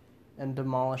settlements and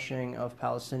demolishing of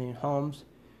Palestinian homes.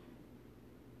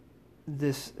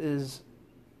 This is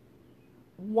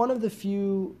one of the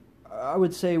few, I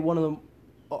would say one of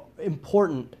the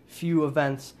important few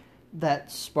events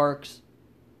that sparks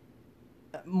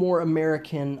more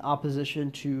American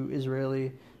opposition to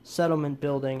Israeli settlement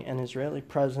building and Israeli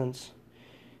presence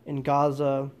in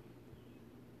Gaza.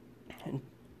 And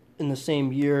in the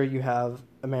same year, you have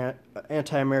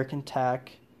anti-American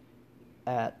attack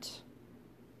at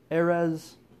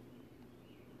Erez.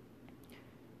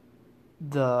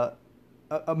 The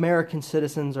American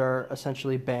citizens are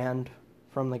essentially banned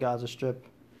from the Gaza Strip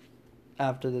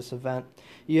after this event.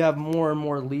 You have more and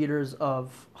more leaders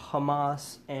of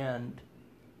Hamas and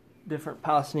different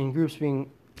Palestinian groups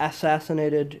being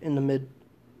assassinated in the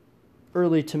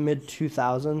early to mid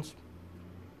 2000s.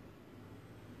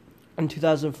 In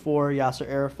 2004, Yasser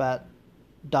Arafat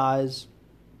dies.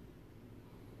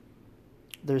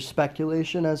 There's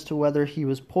speculation as to whether he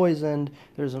was poisoned.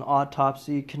 There's an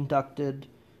autopsy conducted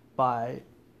by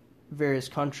various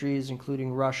countries,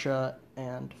 including Russia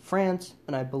and France,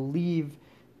 and I believe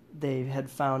they had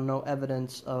found no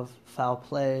evidence of foul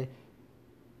play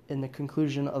in the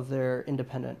conclusion of their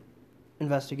independent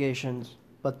investigations,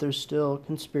 but there's still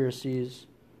conspiracies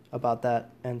about that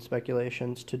and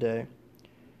speculations today.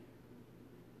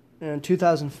 In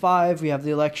 2005, we have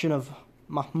the election of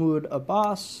Mahmoud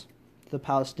Abbas, the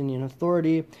Palestinian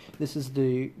Authority. This is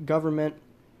the government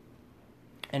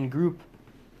and group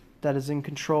that is in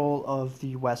control of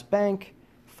the West Bank.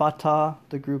 Fatah,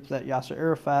 the group that Yasser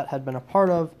Arafat had been a part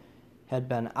of, had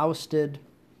been ousted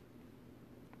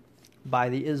by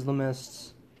the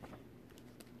Islamists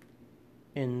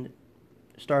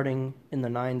starting in the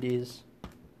 90s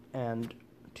and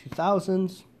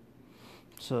 2000s.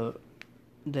 So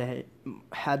they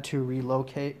had to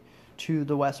relocate to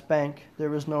the West Bank.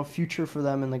 There was no future for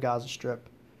them in the Gaza Strip.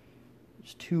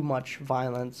 There's too much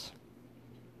violence.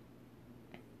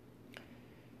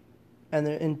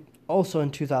 And also in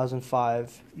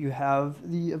 2005, you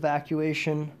have the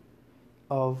evacuation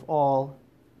of all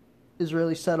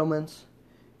Israeli settlements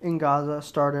in Gaza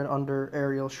started under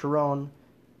Ariel Sharon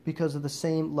because of the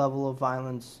same level of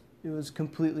violence. It was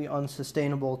completely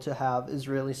unsustainable to have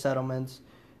Israeli settlements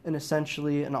in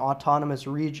essentially an autonomous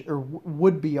region, or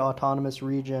would-be autonomous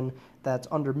region that's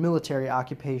under military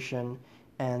occupation,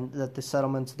 and that the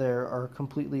settlements there are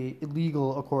completely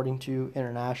illegal according to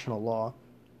international law.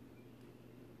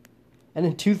 And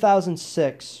in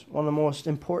 2006, one of the most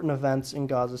important events in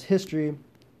Gaza's history,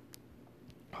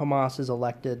 Hamas is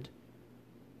elected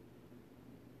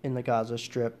in the Gaza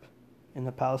Strip, in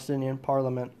the Palestinian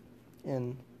parliament.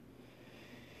 And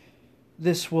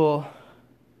this will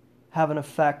have an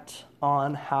effect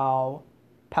on how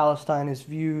Palestine is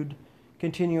viewed,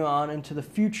 continue on into the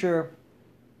future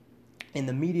in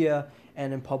the media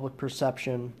and in public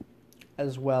perception,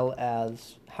 as well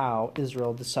as how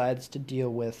Israel decides to deal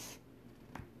with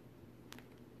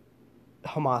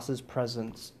Hamas's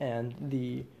presence and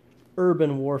the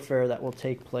urban warfare that will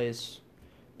take place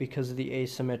because of the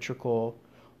asymmetrical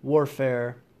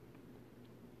warfare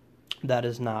that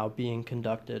is now being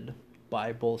conducted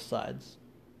by both sides.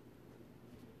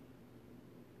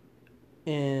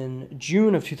 In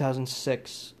June of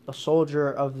 2006, a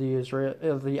soldier of the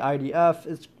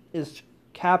IDF is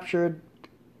captured.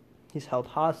 He's held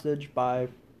hostage by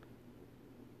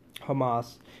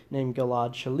Hamas, named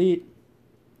Gilad Shalit.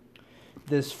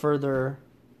 This further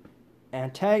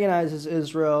antagonizes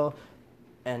Israel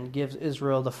and gives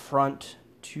Israel the front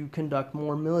to conduct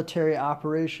more military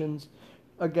operations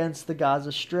against the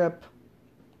Gaza Strip.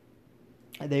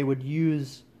 They would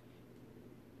use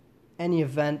any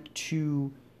event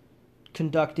to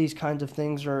conduct these kinds of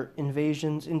things or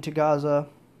invasions into Gaza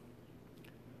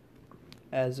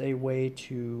as a way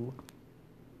to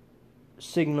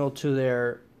signal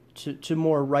to to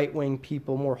more right-wing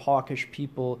people, more hawkish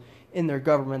people in their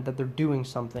government that they're doing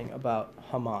something about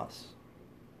Hamas.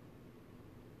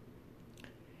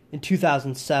 In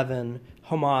 2007,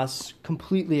 Hamas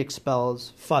completely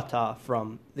expels Fatah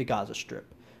from the Gaza Strip.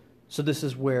 So this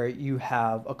is where you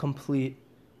have a complete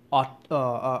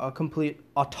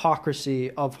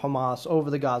autocracy of Hamas over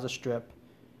the Gaza Strip,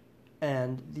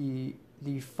 and the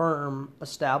firm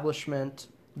establishment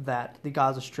that the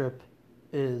Gaza Strip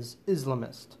is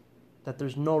Islamist, that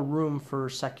there's no room for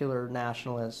secular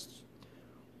nationalists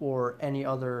or any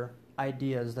other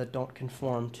ideas that don't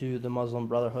conform to the Muslim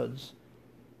Brotherhood's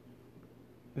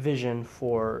vision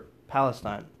for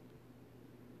Palestine.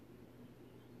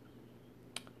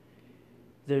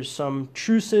 There's some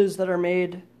truces that are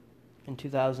made in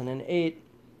 2008,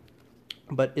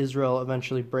 but Israel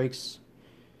eventually breaks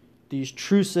these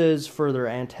truces, further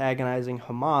antagonizing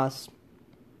Hamas.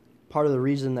 Part of the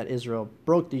reason that Israel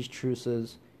broke these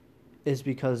truces is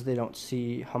because they don't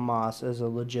see Hamas as a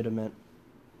legitimate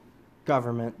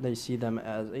government. They see them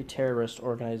as a terrorist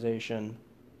organization.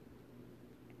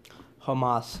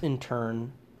 Hamas, in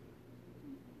turn,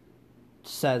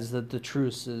 says that the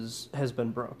truce has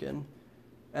been broken.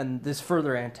 And this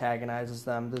further antagonizes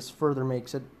them. This further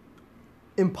makes it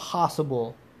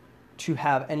impossible to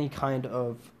have any kind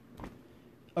of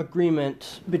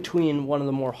agreement between one of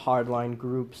the more hardline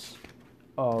groups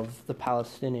of the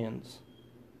Palestinians.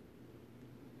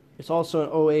 It's also in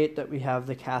 2008 that we have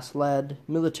the Cast-led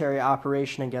military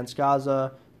operation against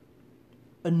Gaza,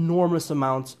 enormous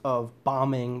amounts of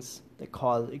bombings that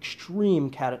cause extreme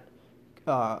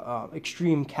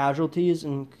casualties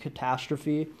and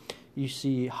catastrophe. You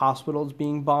see hospitals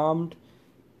being bombed.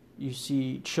 You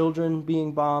see children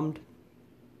being bombed.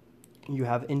 You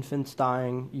have infants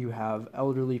dying. You have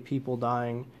elderly people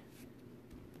dying.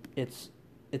 It's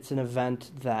an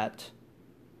event that,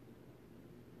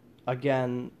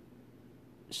 again,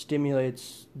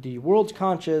 stimulates the world's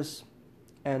conscience,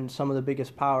 and some of the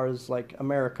biggest powers like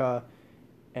America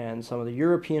and some of the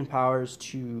European powers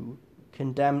to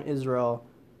condemn Israel,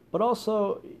 but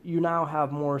also you now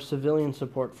have more civilian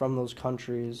support from those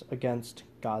countries against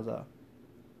Gaza.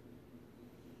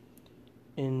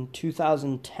 In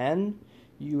 2010,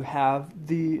 you have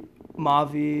the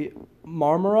Mavi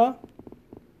Marmara,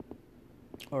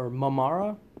 or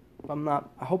Mamara.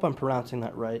 I hope I'm pronouncing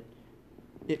that right.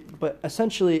 But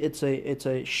essentially, it's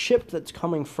a ship that's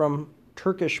coming from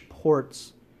Turkish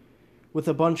ports with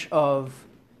a bunch of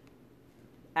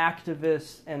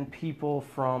activists and people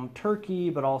from Turkey,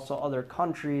 but also other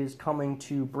countries, coming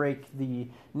to break the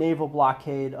naval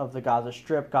blockade of the Gaza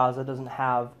Strip. Gaza doesn't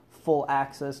have full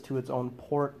access to its own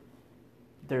port.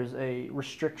 There's a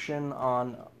restriction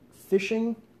on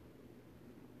fishing.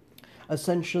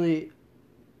 Essentially,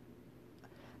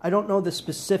 I don't know the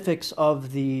specifics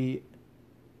of the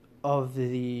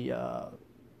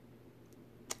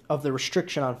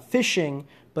restriction on fishing,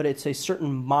 but it's a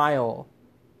certain mile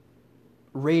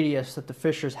radius that the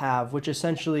fishers have, which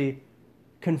essentially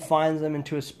confines them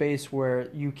into a space where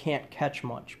you can't catch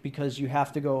much, because you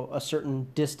have to go a certain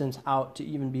distance out to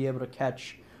even be able to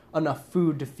catch enough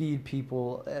food to feed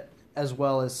people, as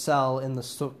well as sell in the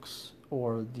souks,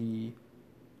 or the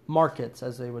markets,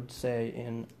 as they would say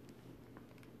in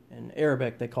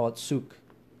Arabic. They call it souk.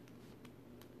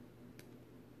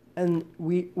 And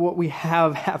what we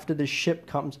have after the ship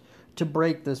comes to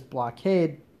break this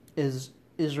blockade is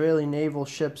Israeli naval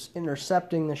ships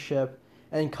intercepting the ship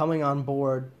and coming on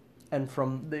board, and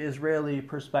from the Israeli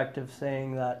perspective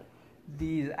saying that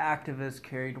these activists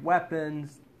carried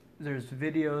weapons. There's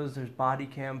videos, there's body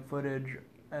cam footage,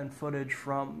 and footage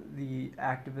from the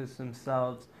activists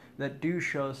themselves that do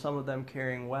show some of them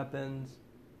carrying weapons,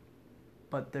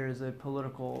 but there's a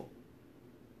political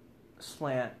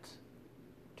slant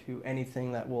to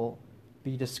anything that will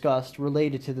be discussed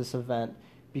related to this event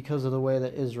because of the way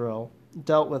that Israel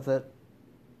dealt with it.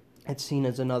 It's seen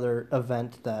as another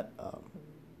event that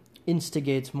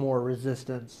instigates more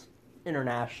resistance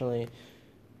internationally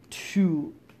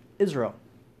to Israel.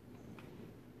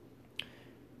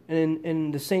 And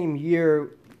in the same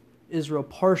year, Israel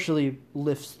partially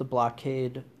lifts the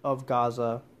blockade of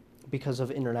Gaza because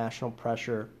of international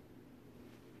pressure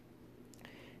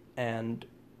and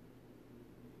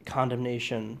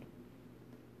condemnation.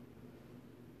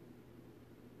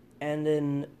 And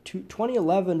in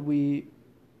 2011,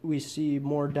 we see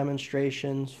more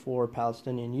demonstrations for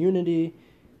Palestinian unity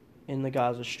in the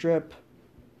Gaza Strip.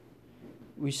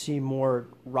 We see more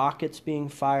rockets being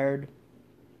fired.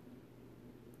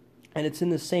 And it's in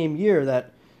the same year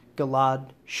that Gilad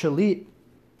Shalit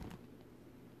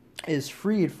is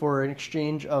freed for an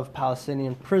exchange of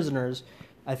Palestinian prisoners.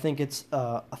 I think it's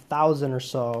 1,000 or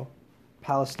so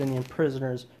Palestinian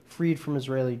prisoners freed from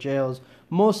Israeli jails,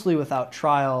 mostly without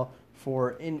trial,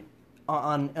 for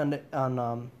on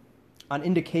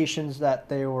indications that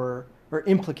they were, or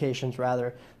implications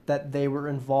rather, that they were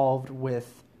involved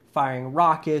with firing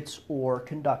rockets or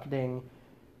conducting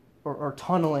or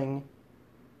tunneling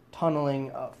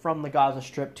from the Gaza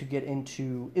Strip to get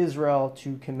into Israel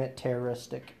to commit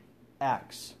terroristic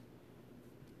acts.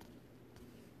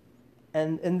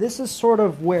 And this is sort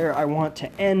of where I want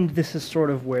to end. This is sort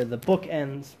of where the book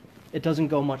ends. It doesn't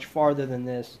go much farther than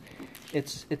this.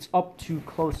 It's up to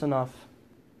close enough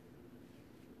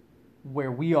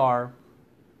where we are,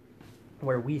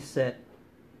 where we sit.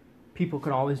 People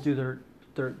can always do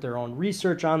their own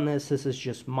research on this. This is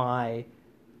just my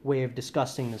way of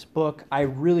discussing this book. I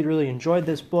really, really enjoyed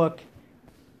this book.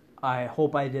 I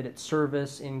hope I did it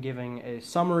service in giving a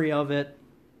summary of it.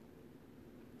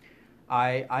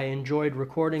 I enjoyed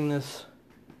recording this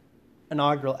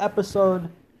inaugural episode.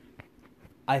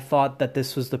 I thought that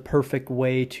this was the perfect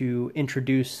way to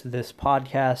introduce this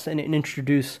podcast and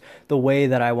introduce the way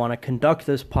that I want to conduct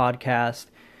this podcast,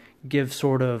 give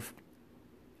sort of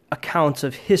accounts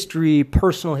of history,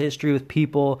 personal history with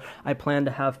people. I plan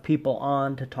to have people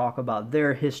on to talk about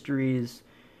their histories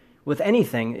with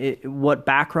anything, what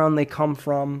background they come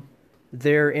from,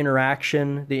 their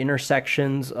interaction, the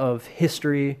intersections of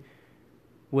history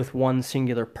with one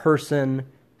singular person,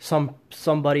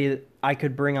 somebody I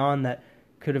could bring on that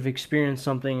could have experienced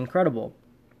something incredible,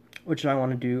 which I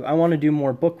want to do. I want to do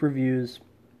more book reviews,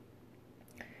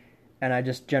 and I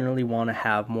just generally want to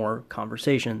have more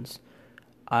conversations.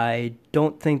 I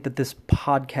don't think that this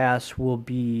podcast will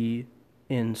be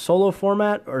in solo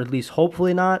format, or at least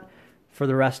hopefully not, for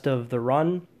the rest of the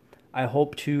run. I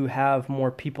hope to have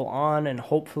more people on, and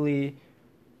hopefully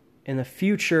in the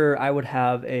future I would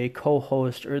have a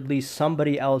co-host, or at least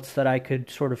somebody else that I could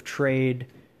sort of trade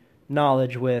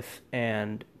knowledge with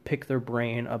and pick their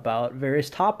brain about various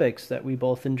topics that we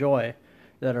both enjoy.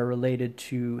 that are related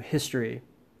to history.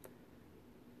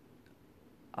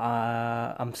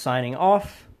 I'm signing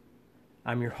off.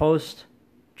 I'm your host,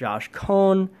 Josh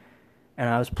Cohn, and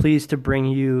I was pleased to bring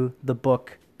you the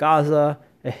book Gaza,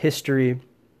 A History,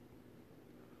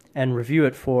 and review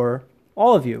it for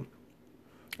all of you.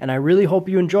 And I really hope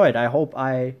you enjoyed. I hope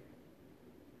I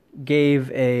gave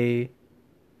a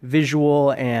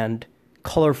visual and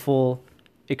colorful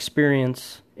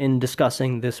experience in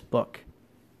discussing this book.